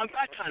Wagner, you want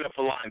that kind of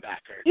a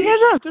linebacker.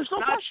 Yeah, there's no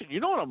question. You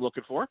know what I'm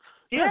looking for.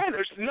 Yeah,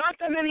 there's not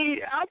that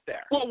many out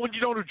there. Well, when you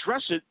don't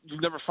address it, you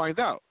never find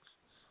out.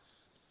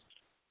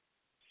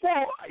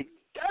 Well,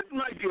 that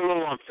might be a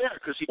little unfair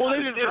because he. Well,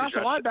 they didn't draft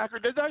a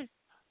linebacker, did they?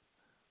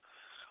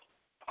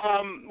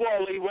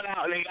 Well, they went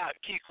out and they got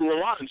Kiko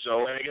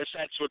Alonso, and I guess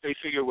that's what they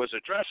figured was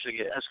addressing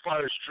it. As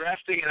far as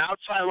drafting an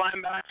outside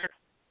linebacker,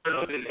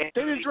 they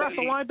didn't draft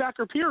a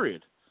linebacker,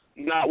 period.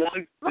 Not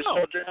one? No.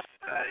 Whole draft?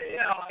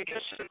 I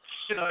guess it's,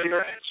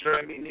 your answer.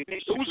 I mean, it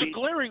was a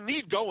glaring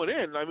need going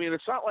in. I mean,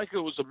 it's not like it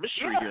was a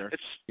mystery here. It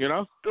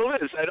still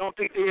is. I don't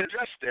think they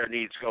addressed their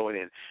needs going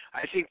in.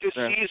 I think this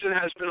season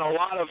has been a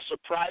lot of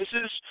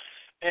surprises,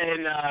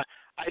 and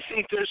I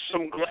think there's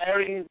some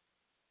glaring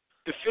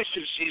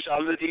deficiencies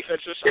on the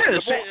defensive side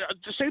of the ball.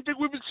 The same thing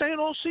we've been saying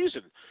all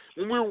season.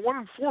 When we were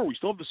 1-4, we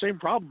still have the same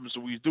problems that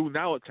we do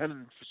now at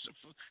 10-5.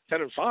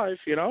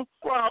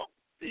 Well,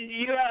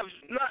 you have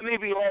not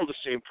maybe all the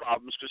same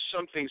problems because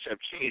some things have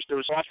changed. There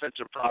was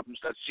offensive problems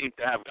that seem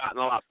to have gotten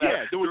a lot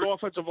better. Yeah, the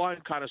offensive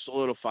line kind of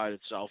solidified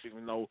itself,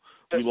 even though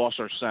we lost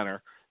our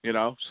center.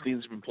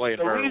 Steen's been playing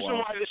very well. The reason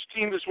why this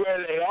team is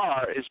where they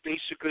are is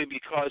basically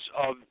because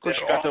of course,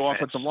 you got the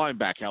offensive line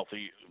back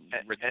healthy,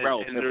 and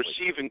the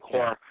receiving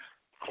core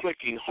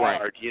clicking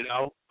hard. Yep.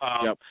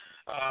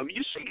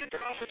 You see, get the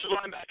offensive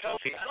line back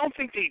healthy. I don't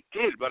think they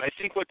did, but I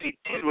think what they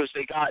did was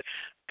they got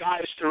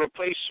guys to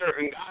replace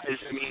certain guys.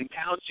 I mean,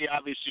 Pouncey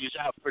obviously is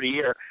out for the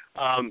year.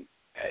 And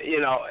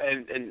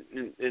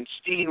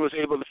Steen was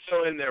able to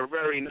fill in there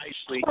very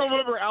nicely. Well,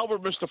 remember,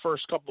 Albert missed the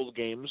first couple of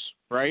games,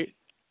 right?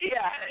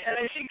 Yeah, and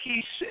I think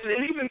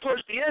and even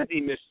towards the end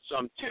he missed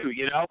some too.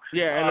 Yeah,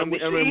 and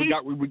then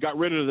we got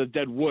rid of the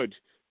dead wood.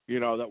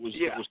 That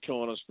was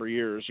killing us for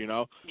years.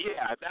 Yeah,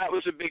 that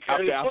was a big.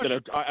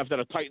 After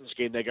the Titans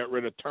game, they got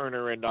rid of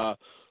Turner and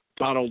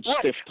Donald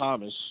Stiff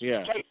Thomas.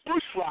 Yeah. Like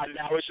Bushrod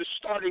now is a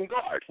starting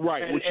guard.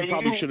 Right, which he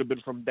probably should have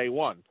been from day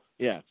one.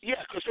 Yeah.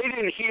 Yeah, because they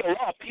didn't heal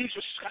up. He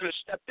just kind of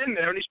stepped in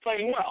there and he's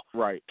playing well.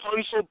 Right.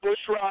 Tunsil,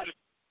 Bushrod,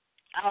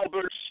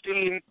 Albert,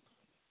 Steen.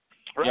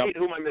 Right. Yep.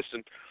 Who am I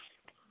missing?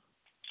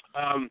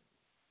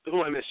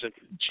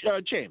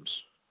 James.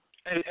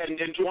 And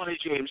Johnny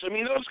James. I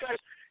mean, those guys.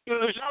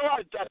 There's not a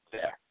lot of depth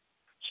there.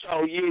 So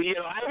I would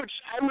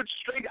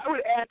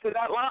add to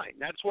that line.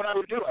 That's what I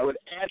would do. I would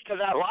add to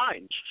that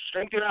line,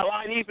 strengthen that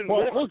line even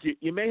more. Well, look,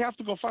 you may have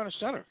to go find a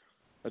center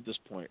at this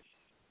point.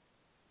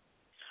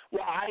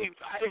 Well,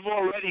 I've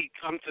already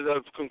come to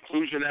the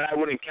conclusion that I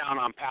wouldn't count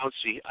on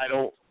Pouncey.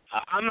 I'm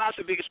not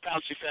the biggest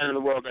Pouncey fan in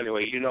the world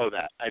anyway. You know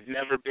that. I've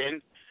never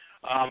been.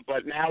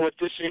 But now with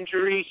this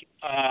injury,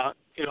 I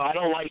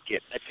don't like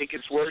it. I think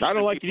it's worse. I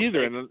don't like it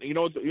either. And you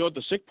know what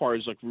the sick part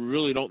is? Like, we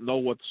really don't know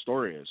what the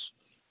story is.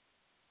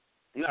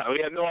 No,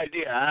 we have no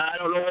idea. I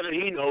don't know whether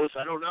he knows.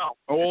 I don't know.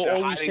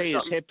 All we say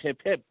is hip,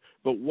 hip, hip.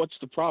 But what's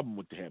the problem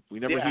with the hip? We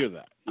never hear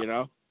that, you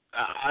know?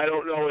 I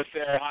don't know if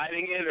they're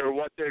hiding it or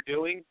what they're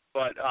doing,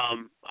 but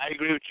I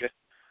agree with you.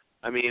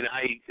 I mean,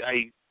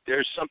 I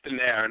there's something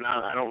there, and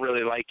I don't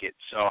really like it.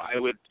 So I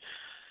would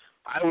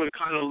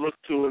kind of look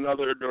to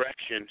another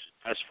direction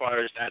as far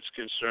as that's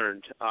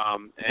concerned.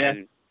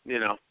 You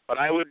know, but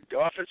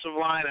offensive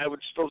line, I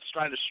would still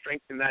try to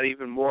strengthen that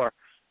even more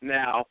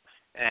now.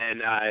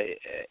 And,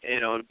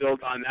 and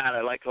build on that.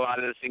 I like a lot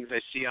of the things I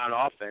see on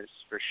offense,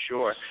 for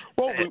sure.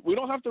 Well, we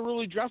don't have to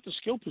really draft a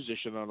skill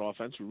position on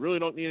offense. We really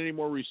don't need any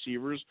more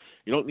receivers.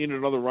 You don't need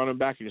another running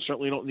back, and you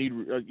certainly don't need,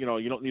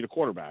 you don't need a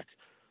quarterback.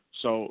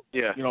 So,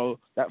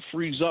 that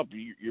frees up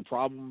your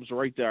problems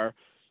right there.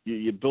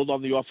 You build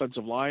on the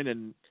offensive line,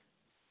 and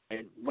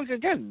look,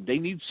 again, they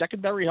need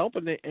secondary help,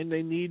 and they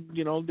need,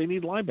 they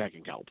need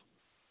linebacking help.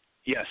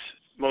 Yes.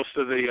 Most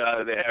of the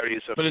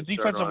areas of. But the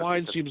defensive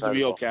line seems to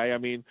be okay. I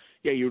mean,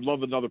 you'd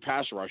love another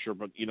pass rusher,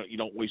 but you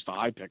don't waste a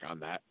high pick on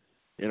that.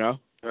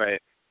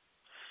 Right.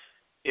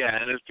 Yeah,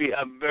 and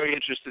I'm very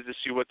interested to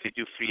see what they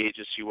do free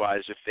agency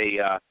wise, if they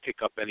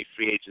pick up any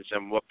free agents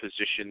and what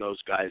position those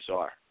guys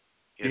are.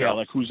 You know?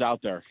 Like who's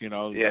out there. You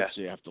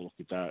have to look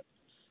at that.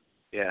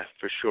 Yeah,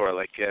 for sure.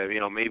 Like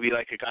maybe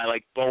like a guy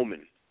like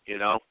Bowman.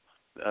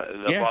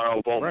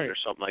 Navarro Bowman or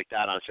something like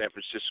that on San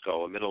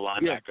Francisco, a middle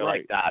linebacker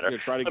like that. Or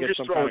try to I'm get just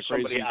some throwing kind of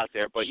crazy somebody out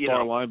there, but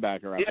star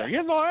linebacker out there.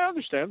 Yeah, no, I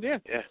understand. Yeah.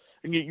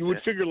 And you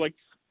would figure like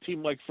a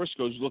team like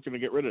Frisco's looking to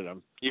get rid of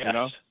them. Yes.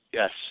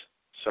 Yes.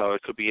 So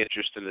it could be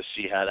interesting to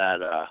see how that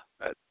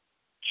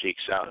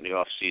shakes out in the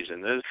off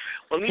season.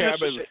 Well,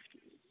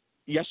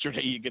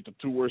 yesterday you get the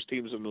two worst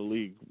teams in the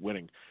league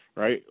winning,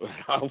 right?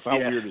 How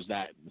weird is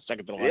that? The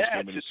second to last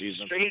game of the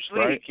season. Yeah, it's a strange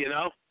league,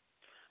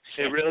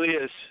 It really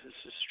is.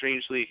 It's a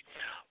strange league.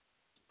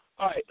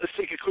 All right, let's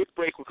take a quick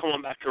break. We'll come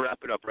on back to wrap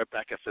it up right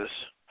back after this.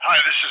 Hi,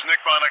 this is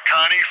Nick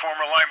Bonacani,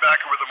 former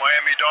linebacker with the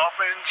Miami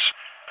Dolphins,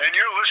 and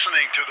you're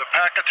listening to the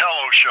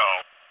Catello Show.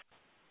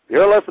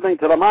 You're listening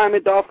to the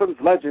Miami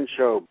Dolphins Legend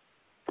Show,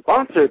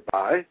 sponsored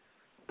by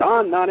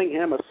Don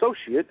Nottingham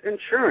Associates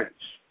Insurance.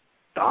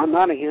 Don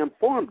Nottingham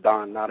formed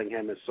Don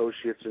Nottingham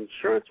Associates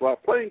Insurance while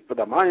playing for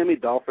the Miami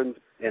Dolphins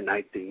in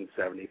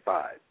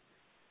 1975.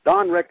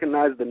 Don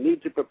recognized the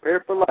need to prepare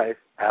for life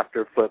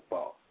after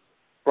football.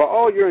 For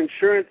all your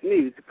insurance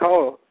needs,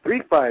 call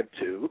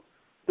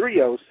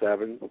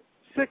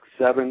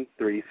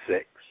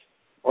 352-307-6736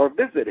 or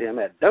visit him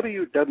at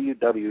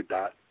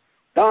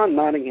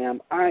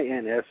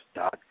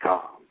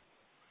www.donnottinghamins.com.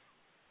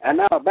 And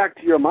now back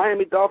to your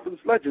Miami Dolphins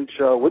Legend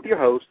Show with your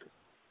host,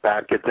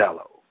 Pat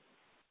Catello.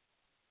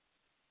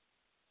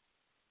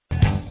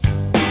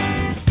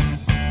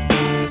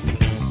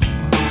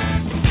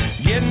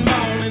 Getting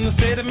born in the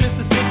state of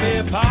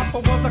Mississippi, Papa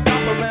was a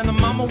copper and the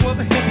mama was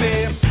a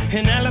hippie.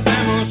 In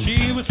Alabama,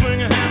 she was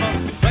swinging a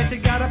hammer. Right, you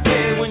gotta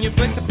pay when you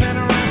break the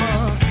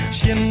panorama.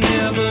 She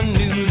never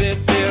knew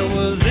that there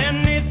was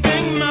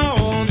anything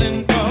more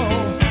than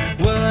gold.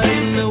 What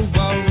in the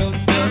world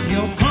does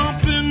your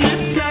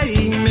company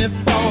take me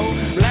for?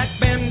 Black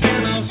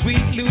bandana,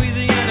 sweet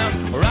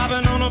Louisiana,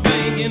 robbing on a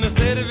bank in the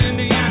state of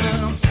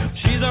Indiana.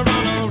 She's a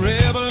runner,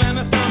 rebel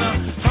and a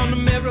stunner. On the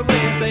mirror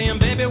way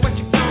saying, baby, what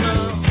you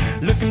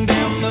gonna? Looking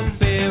down the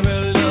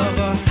barrel of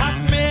a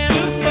hot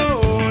metal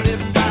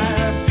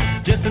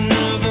 45, just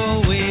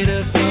another way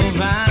to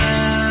survive.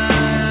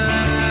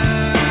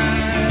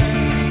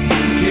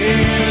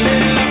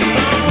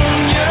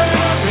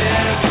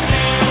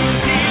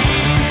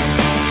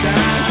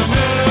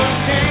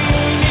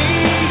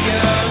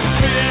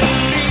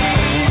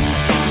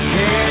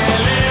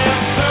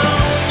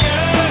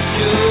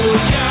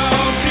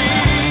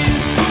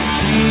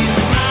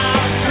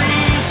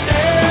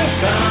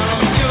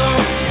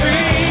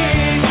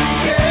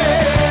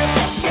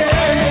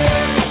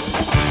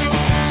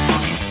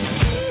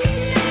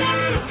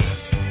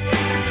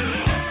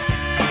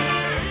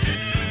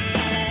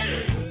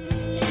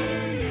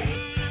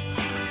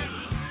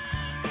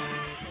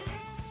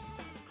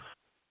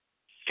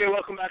 Okay,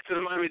 welcome back to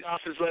the Miami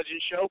Dolphins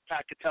Legend Show.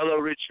 Pat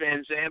Catello, Rich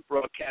Van Zandt,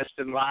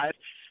 broadcasting live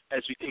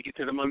as we take you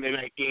to the Monday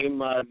night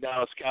game.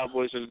 Dallas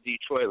Cowboys and the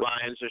Detroit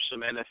Lions. There's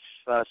some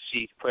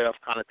NFC playoff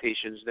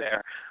connotations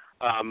there.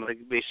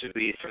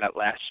 Basically, for that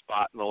last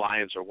spot, and the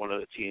Lions are one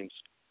of the teams.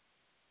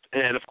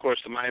 And, of course,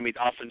 the Miami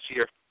Dolphins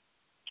here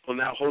will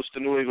now host the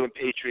New England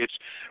Patriots.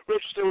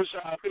 Rich, there was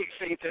a big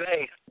thing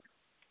today.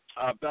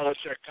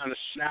 Belichick kind of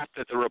snapped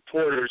at the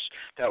reporters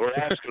that were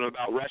asking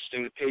about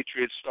resting the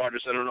Patriots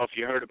starters. I don't know if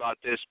you heard about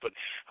this, but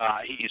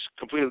he's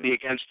completely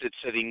against it,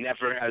 said he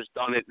never has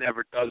done it,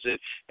 never does it,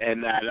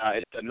 and that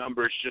the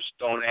numbers just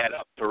don't add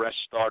up to rest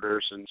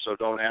starters, and so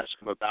don't ask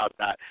him about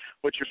that.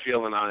 What's your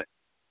feeling on it?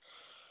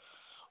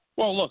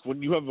 Well, look,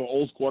 when you have an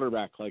old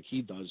quarterback like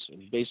he does,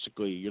 and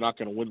basically you're not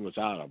going to win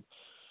without him,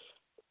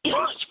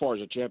 as far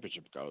as a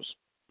championship goes,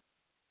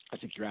 I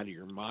think you're out of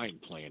your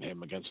mind playing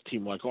him against a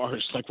team like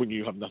ours, like when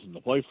you have nothing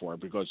to play for,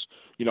 because,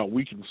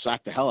 we can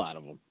sack the hell out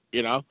of them,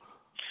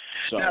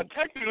 So now,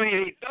 technically,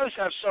 he does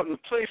have something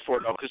to play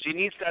for, though, because he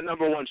needs that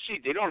number 1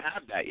 seed. They don't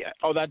have that yet.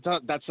 Oh,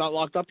 that's not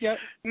locked up yet?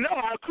 No,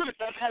 how could it?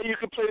 That's how you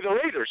could play the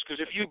Raiders, because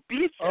if you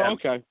beat them,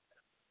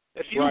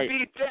 if you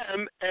beat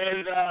them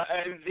and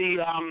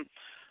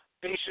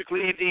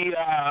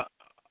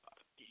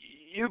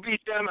you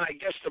beat them, and I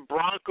guess the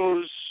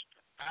Broncos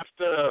have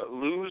to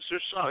lose or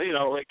something,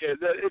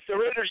 if the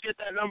Raiders get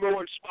that number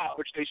 1 spot,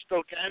 which they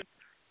still can,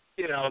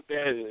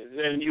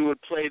 then you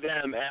would play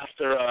them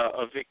after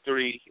a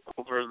victory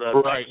over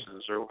the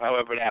Texans or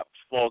however that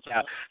falls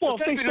out. Well,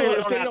 if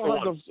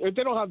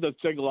they don't have the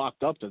thing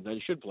locked up, then they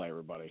should play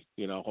everybody.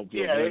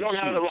 Hopefully. Yeah, they don't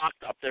have it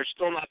locked up. They're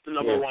still not the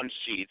number 1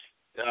 seed.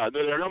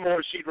 They're number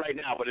 1 seed right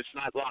now, but it's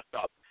not locked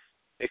up.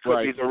 It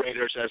could be the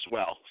Raiders as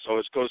well. So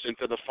it goes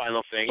into the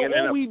final thing. So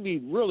and all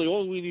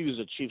we need is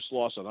a Chiefs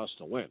loss on us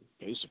to win,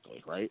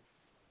 basically, right?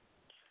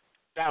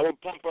 That would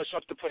bump us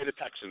up to play the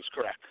Texans,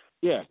 correct?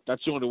 Yeah,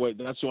 that's the only way.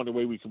 That's the only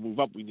way we can move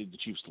up. We need the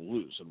Chiefs to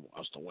lose and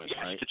us to win, yes,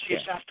 right? The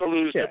Chiefs have to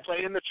lose. They're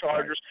playing the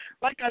Chargers.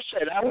 Like I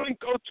said, I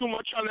wouldn't go too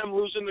much on them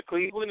losing to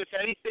Cleveland. If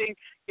anything,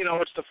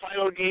 it's the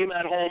final game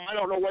at home. I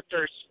don't know what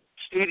their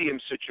stadium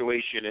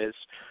situation is.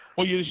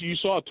 Well, you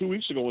saw 2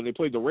 weeks ago when they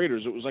played the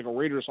Raiders. It was like a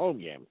Raiders home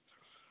game.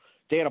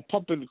 They had a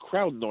pumping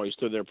crowd noise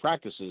to their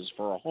practices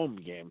for a home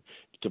game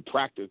to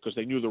practice because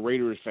they knew the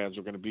Raiders fans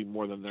were going to be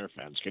more than their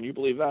fans. Can you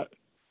believe that?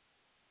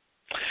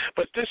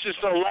 But this is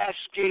the last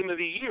game of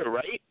the year,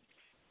 right?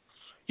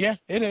 Yeah,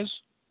 it is.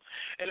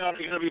 And are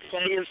they going to be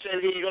playing in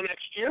San Diego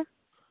next year?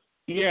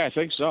 Yeah, I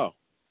think so.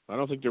 I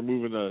don't think they're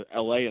moving to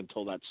L.A.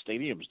 until that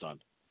stadium's done.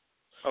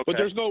 Okay. But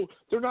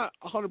they're not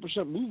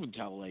 100% moving to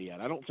L.A.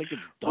 yet. I don't think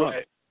it's done.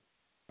 Right.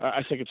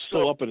 I think it's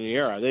still up in the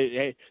air.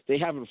 They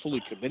haven't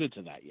fully committed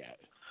to that yet.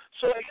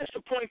 So I guess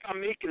the point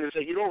I'm making is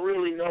that you don't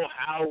really know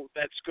how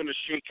that's going to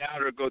shake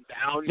out or go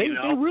down. They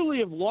really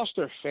have lost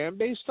their fan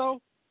base,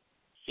 though.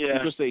 Yeah.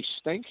 Because they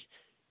stink.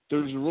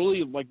 There's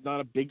really, not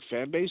a big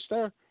fan base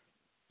there.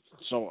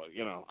 So,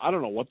 I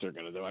don't know what they're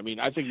going to do. I mean,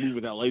 I think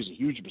moving to L.A. is a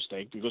huge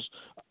mistake because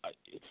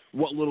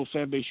what little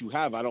fan base you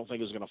have, I don't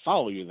think is going to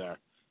follow you there.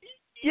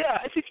 Yeah,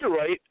 I think you're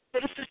right.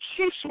 But if the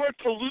Chiefs were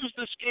to lose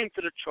this game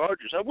to the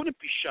Chargers, I wouldn't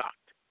be shocked.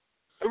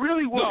 I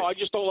really would. No, I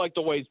just don't like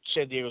the way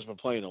San Diego's been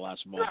playing the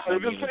last month. No,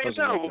 they've been playing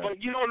terrible,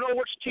 but you don't know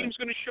which team's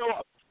going to show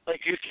up.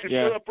 Like, can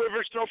Phillip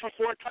Rivers throw for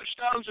 4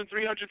 touchdowns and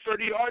 330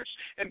 yards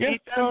and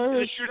beat them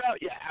in the shootout?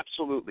 Yeah,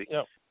 absolutely.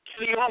 Yeah.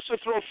 Can he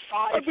also throw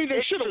 5 I mean,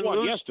 they should have won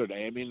lose?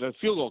 yesterday. I mean, the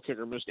field goal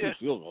kicker missed 2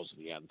 field goals at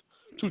the end.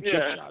 2 chip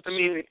shots. I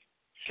mean,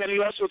 can he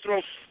also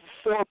throw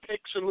 4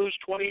 picks and lose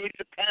 28-10?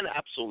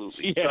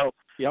 Absolutely. Yeah. So,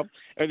 yep.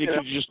 And he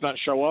could just not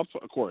show up?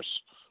 Of course.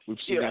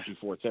 We've seen that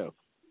before, too.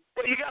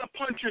 But you got a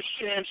puncher's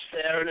chance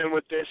there, and then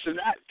with this, and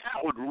that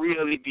would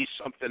really be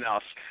something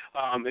else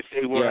if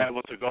they were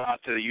able to go out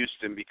to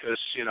Houston because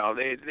they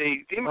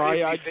might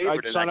be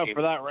favored I'd sign up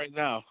for that right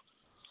now.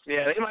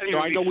 Yeah, they might even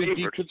I know be we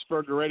favored. beat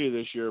Pittsburgh already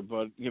this year,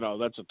 but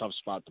that's a tough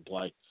spot to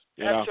play.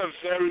 That's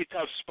a very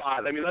tough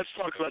spot. I mean, let's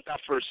talk about that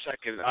for a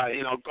second.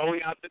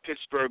 Going out to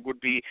Pittsburgh would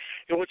be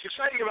what's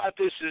exciting about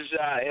this is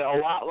a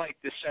lot like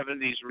the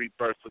 70s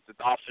rebirth with the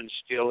Dolphins,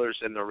 Steelers,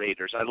 and the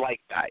Raiders. I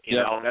like that. You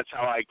know, that's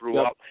how I grew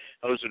up.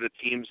 Those are the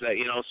teams that,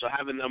 so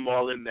having them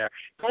all in there.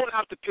 Going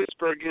out to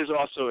Pittsburgh is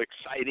also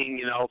exciting,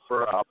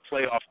 for a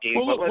playoff game.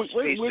 Well, but look,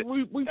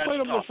 we played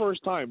them the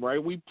first time,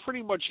 right? We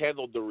pretty much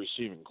handled the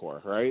receiving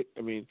core, right?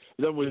 I mean,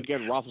 then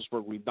again,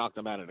 Roethlisberger, we knocked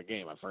them out of the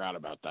game. I forgot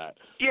about that.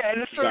 Yeah,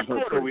 in the third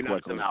quarter, we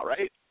knocked them out,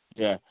 right?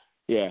 Yeah.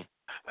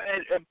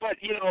 But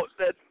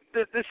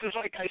this is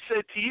like I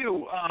said to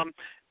you.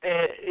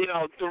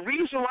 The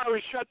reason why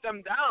we shut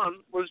them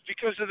down was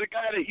because of the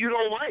guy that you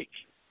don't like.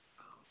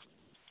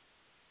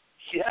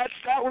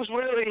 That was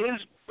really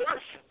his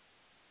birth.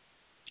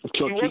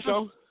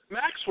 Chico?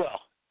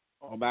 Maxwell.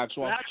 Oh,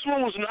 Maxwell.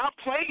 Maxwell was not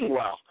playing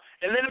well,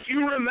 and then if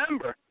you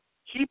remember,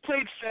 he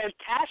played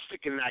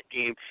fantastic in that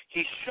game.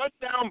 He shut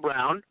down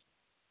Brown.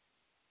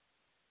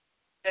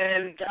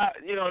 And,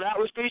 that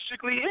was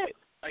basically it.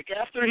 Like,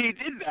 after he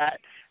did that,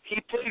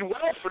 he played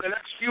well for the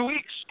next few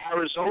weeks.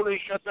 Arizona, he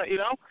shut down,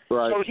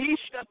 Right. So he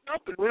stepped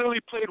up and really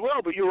played well.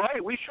 But you're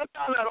right, we shut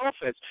down that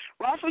offense.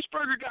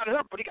 Roethlisberger got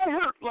hurt, but he got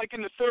hurt,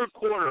 in the third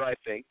quarter, I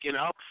think,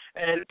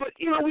 But,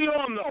 we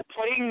all know,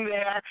 playing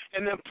there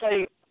and then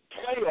playing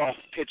playoff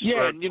Pittsburgh.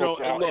 Yeah, and,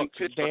 look,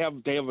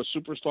 Pittsburgh, they have a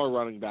superstar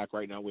running back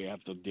right now we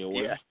have to deal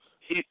with. Yeah,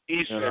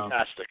 he's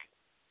fantastic.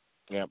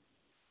 Yeah,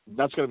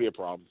 that's going to be a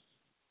problem.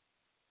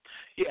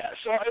 Yeah,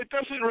 so it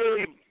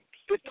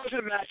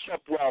doesn't match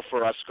up well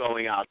for us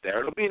going out there.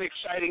 It'll be an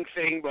exciting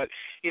thing, but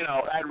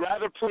I'd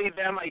rather play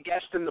them, I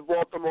guess, than the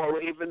Baltimore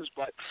Ravens.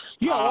 But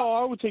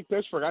I would take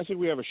Pittsburgh. I think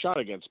we have a shot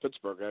against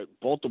Pittsburgh.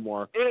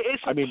 Baltimore.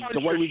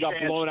 The way we got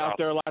blown out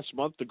there last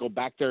month, to go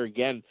back there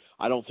again,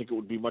 I don't think it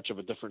would be much of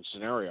a different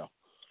scenario.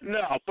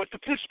 No, but the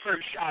Pittsburgh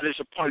shot is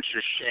a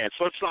puncher's chance.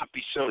 Let's not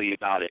be silly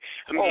about it.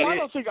 I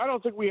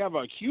don't think we have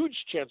a huge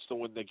chance to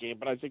win the game,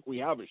 but I think we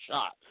have a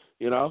shot.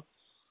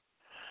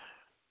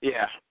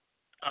 Yeah.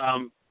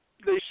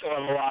 they still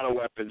have a lot of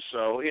weapons.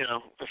 So,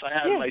 if I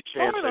had my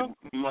chance, I'd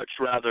much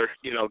rather,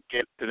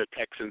 get to the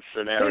Texans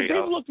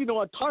scenario. They've looked,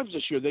 at times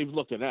this year, they've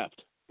looked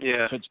inept.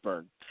 Yeah.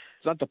 Pittsburgh.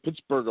 It's not the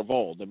Pittsburgh of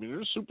old. I mean,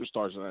 there's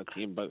superstars on that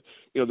team, but,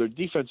 their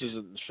defense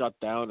isn't shut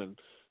down, and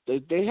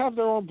they have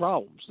their own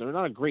problems. They're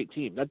not a great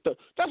team. That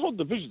whole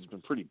division's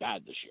been pretty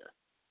bad this year.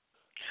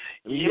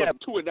 I mean, you have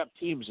two inept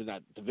teams in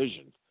that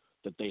division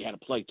that they had to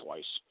play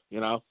twice,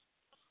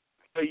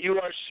 But you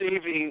are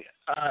saving,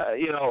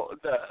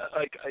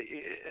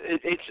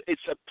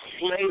 it's a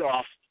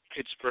playoff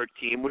Pittsburgh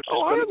team, which is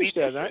going to be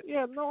different. That.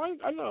 Yeah, no,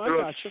 I know.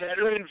 They're I got a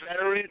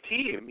veteran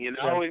team, and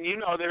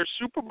they're a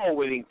Super Bowl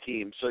winning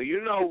team. So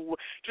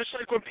just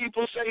like when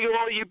people say,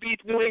 you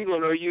beat New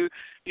England or you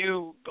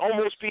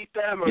almost beat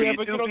them, or yeah, you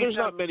but do beat there's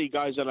them. not many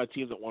guys on that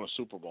team that won a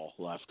Super Bowl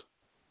left.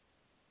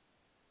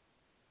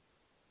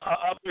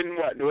 Up in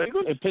what, New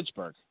England? In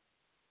Pittsburgh.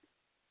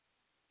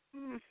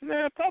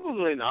 Nah,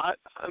 probably not.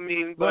 I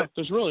mean, but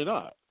there's really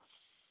not.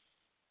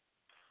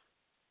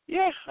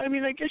 Yeah, I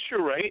mean, I guess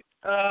you're right.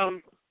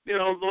 The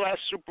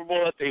last Super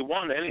Bowl that they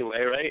won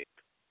anyway, right?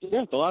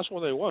 Yeah, the last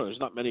one they won. There's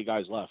not many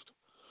guys left.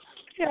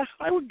 Yeah,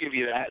 I would give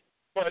you that.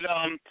 But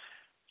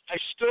I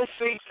still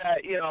think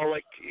that,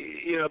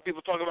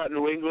 people talk about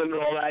New England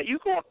and all that. You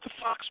go up to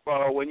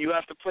Foxborough when you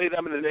have to play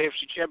them in an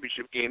AFC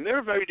Championship game. They're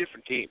a very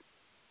different team.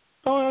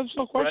 Oh, that's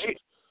no question.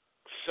 Right?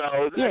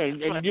 So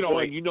and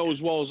you know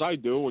as well as I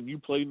do, when you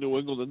play New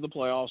England in the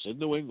playoffs in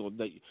New England,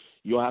 that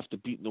you have to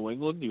beat New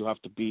England, you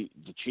have to beat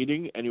the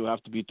cheating, and you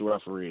have to beat the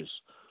referees.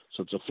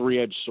 So it's a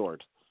three-edged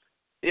sword.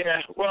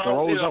 Yeah, well, they're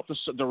always up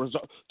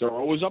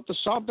to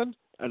something,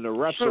 and the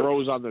refs are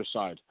always on their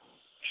side.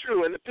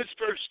 True, and the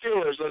Pittsburgh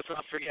Steelers, let's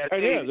not forget.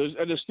 And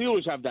the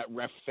Steelers have that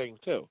ref thing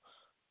too.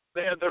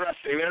 They have the ref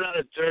thing. They're not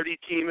a dirty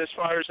team as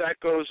far as that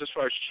goes, as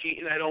far as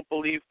cheating, I don't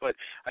believe, but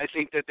I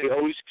think that they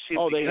always seem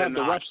to they have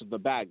the refs in the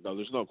bag, though.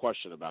 There's no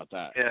question about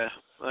that. Yeah,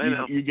 I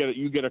know.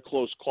 You get a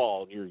close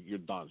call, and you're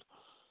done.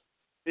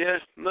 Yeah,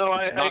 no,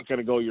 it's not going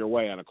to go your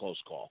way on a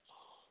close call.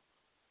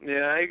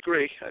 Yeah, I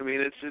agree. I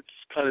mean, it's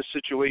kind of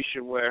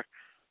situation where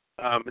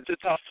it's a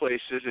tough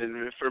place,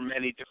 and for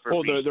many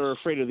different reasons. They're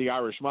afraid of the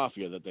Irish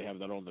Mafia that they have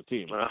that own the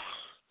team.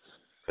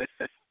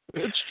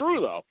 It's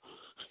true, though.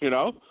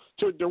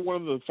 They're one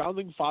of the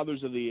founding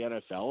fathers of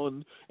the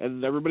NFL,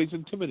 and everybody's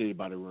intimidated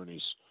by the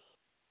Roonies.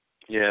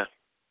 Yeah.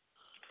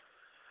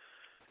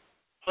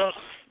 Well,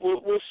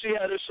 we'll see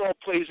how this all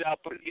plays out,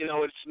 but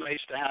it's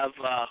nice to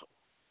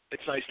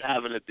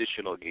have an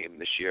additional game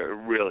this year. It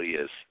really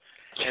is,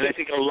 and I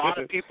think a lot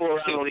of people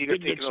around the league are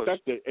taking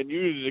expect it, and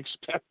you didn't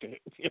expect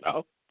it.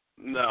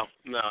 No.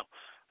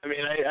 I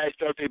mean, I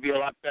thought they'd be a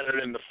lot better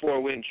than the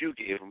 4 wins you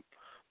gave them,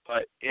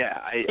 but yeah,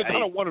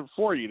 not a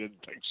 1-4. You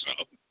didn't think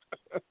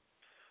so.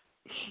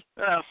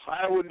 No,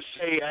 I wouldn't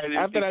say I didn't.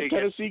 After that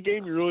Tennessee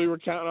game, you really were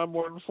counting on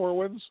more than 4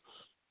 wins?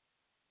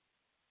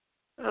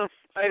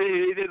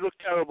 It did look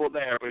terrible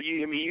there, but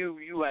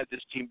you had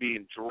this team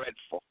being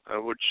dreadful,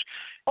 which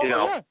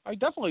yeah, I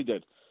definitely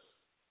did.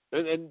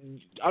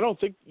 And I don't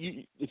think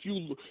if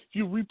you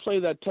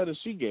replay that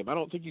Tennessee game, I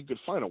don't think you could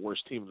find a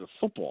worse team in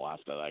football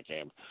after that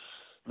game.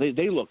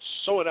 They looked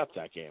so inept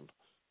that game.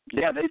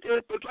 Yeah, they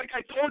did, but like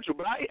I told you,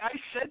 I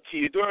said to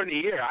you during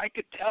the year, I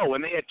could tell when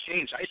they had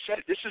changed. I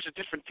said, this is a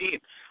different team.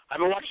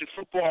 I've been watching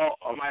football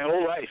my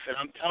whole life, and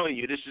I'm telling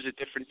you, this is a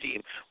different team.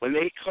 When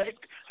they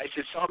clicked, I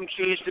said, something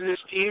changed in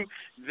this team.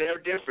 They're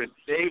different.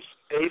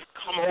 They've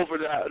come over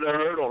the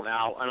hurdle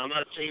now, and I'm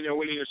not saying they're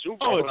winning a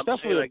Super Bowl. Oh, it's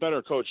definitely a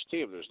better coached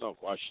team. There's no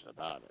question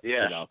about it.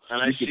 Yeah,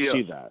 and I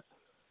see that.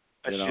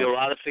 I see a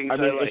lot of things. I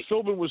mean, if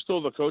Philbin was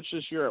still the coach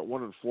this year at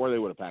 1-4, they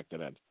would have packed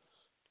it in.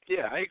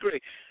 Yeah, I agree.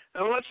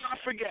 And let's not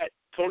forget,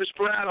 Tony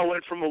Sperano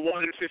went from a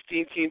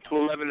 1-15 team to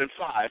 11-5,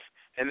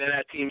 and then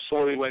that team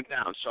slowly went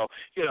down. So,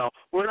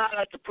 we're not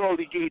at the pro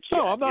league gates yet.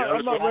 No, I'm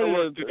not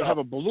ready to have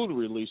a balloon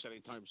release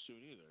anytime soon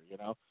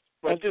either.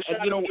 But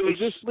in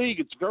this league,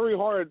 it's very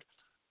hard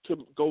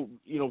to go,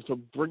 to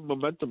bring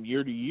momentum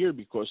year to year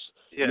because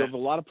you have a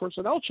lot of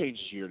personnel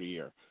changes year to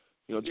year.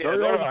 It's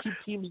very hard to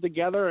keep teams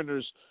together,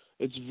 and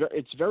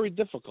it's very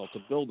difficult to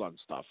build on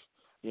stuff.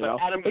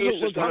 Adam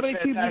Gase has done a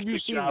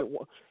fantastic job.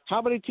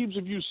 How many teams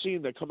have you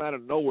seen that come out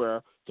of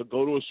nowhere to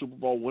go to a Super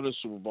Bowl, win a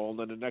Super Bowl, and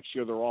then the next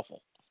year they're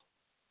awful?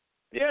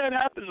 Yeah, it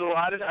happens a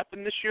lot. It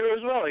happened this year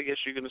as well, I guess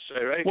you're going to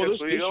say, right? Well,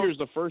 this year is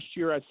the first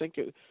year, I think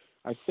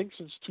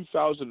since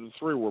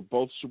 2003 where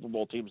both Super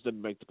Bowl teams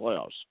didn't make the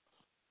playoffs.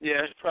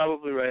 Yeah,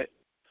 probably right.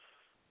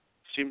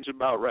 Seems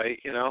about right,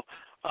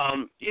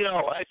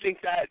 I think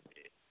that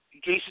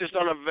Gase has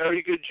done a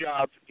very good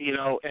job,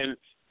 and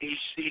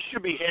he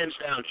should be hands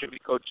down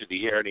coach of the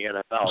year in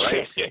the NFL,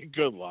 right?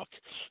 Good luck.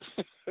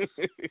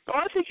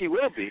 I think he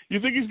will be.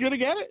 You think he's going to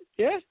get it?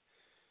 Yeah.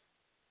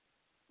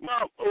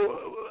 Well,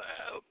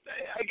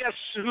 I guess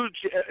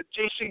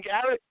Jason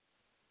Garrett.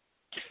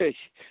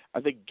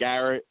 I think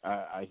Garrett.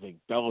 I think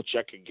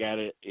Belichick can get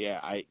it. Yeah,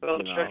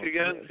 Belichick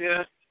again.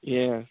 Yeah.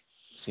 Yeah.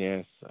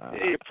 Yes.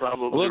 You're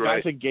probably right.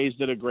 I think Gase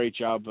did a great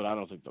job, but I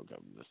don't think they'll give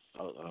him this. I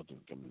don't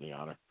think they'll give him the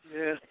honor.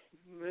 Yeah,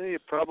 you're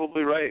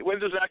probably right. When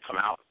does that come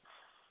out?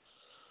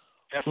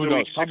 After Who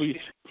knows? week 16.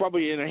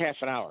 Probably in a half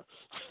an hour.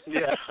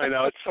 Yeah, I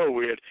know. It's so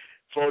weird.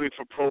 Voting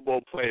for Pro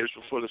Bowl players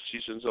before the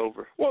season's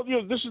over. Well,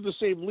 this is the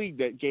same league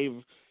that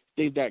gave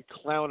that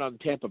clown on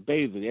Tampa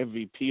Bay the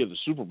MVP of the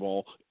Super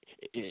Bowl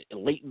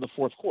late in the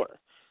fourth quarter.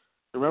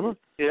 Remember?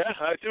 Yeah,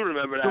 I do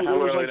remember that. It How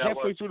was early like that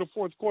halfway was. through the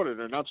fourth quarter,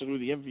 they're announcing who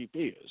the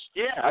MVP is.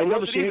 Yeah, I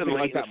never wasn't seen even anything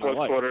late like in that the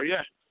fourth quarter.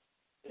 Yeah.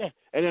 Yeah,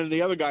 and then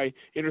the other guy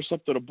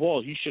intercepted a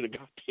ball. He should have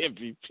got the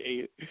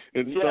MVP.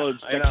 And Yeah,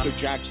 it's Dexter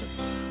Jackson.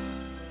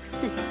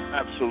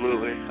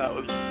 Absolutely. That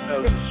was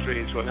a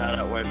strange one how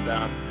that went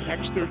down.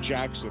 Dexter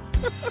Jackson.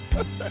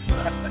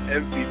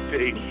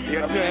 MVP.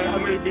 Yeah,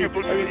 how many people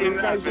I mean, can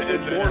guys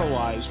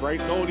immortalized, right?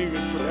 No one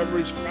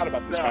everybody's forgot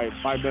about this guy in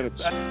 5 minutes.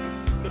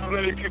 So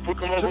many people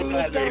come up with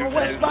that name.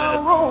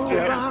 Westbound road,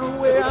 around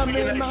where I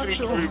made my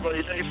Next week, choice. everybody.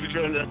 Thanks for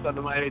joining us on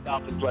the Miami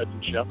Dolphins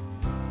Legend Show.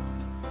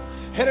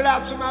 Headed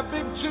out to my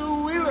big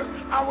two-wheeler.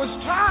 I was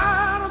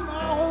tired of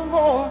my own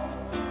voice.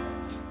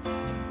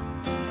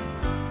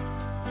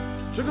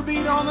 Took a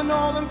beat on the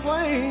northern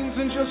plains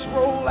and just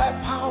rolled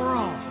that power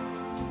on.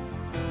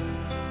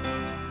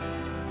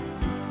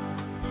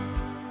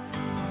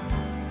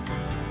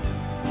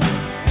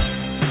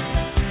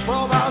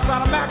 $12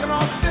 out of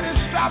Mackinac City,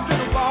 stopped in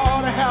a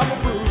bar to have a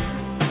brew.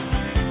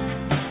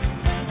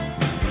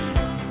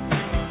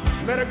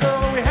 Met a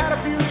girl and we had a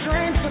few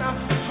drinks and I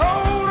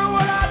told her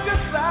what I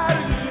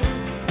decided to do.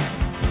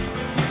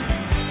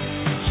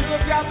 She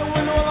looked out the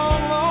window a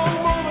long, long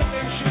moment,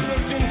 then she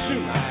looked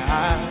into my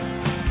eyes.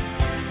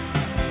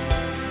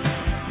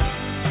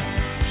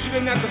 She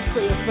didn't have to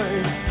say a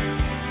thing.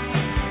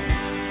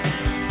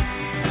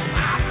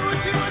 I knew what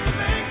she was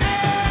thinking.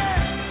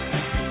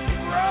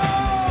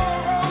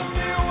 Roll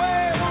me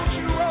away, won't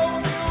you roll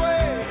me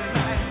away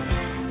tonight?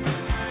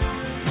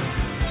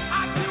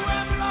 I too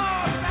am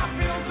lost, I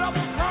feel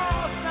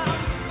double-crossed. Now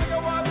I'm sick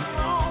of what's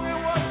wrong and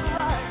what's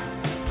right.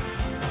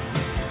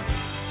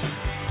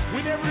 We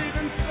never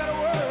even said a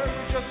word,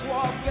 we just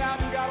walked out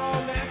and got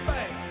on that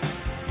thing.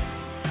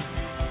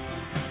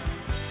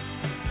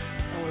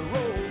 And we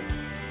rolled.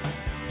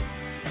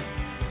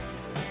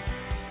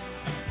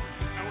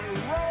 And we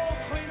rolled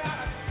clean out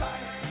of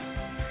sight.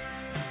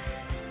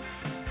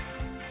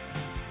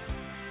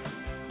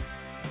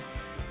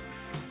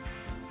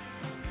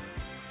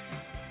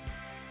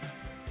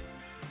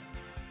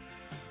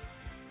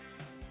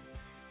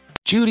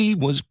 Judy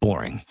was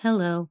boring.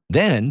 Hello.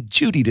 Then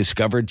Judy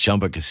discovered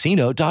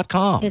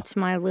ChumbaCasino.com. It's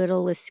my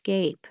little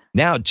escape.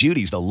 Now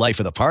Judy's the life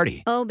of the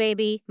party. Oh,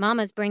 baby,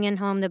 mama's bringing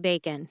home the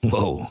bacon.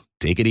 Whoa,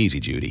 take it easy,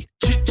 Judy.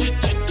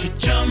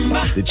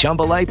 The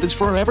Chumba life is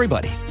for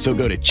everybody. So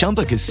go to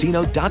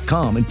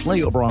ChumbaCasino.com and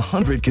play over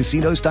 100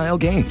 casino-style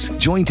games.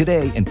 Join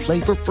today and play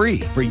for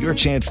free for your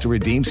chance to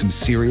redeem some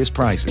serious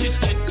prizes.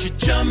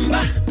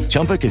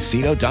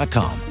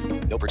 ChumbaCasino.com.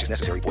 No purchase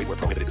necessary. Void where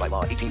prohibited by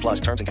law.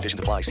 18+ terms and conditions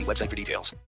apply. See website for details.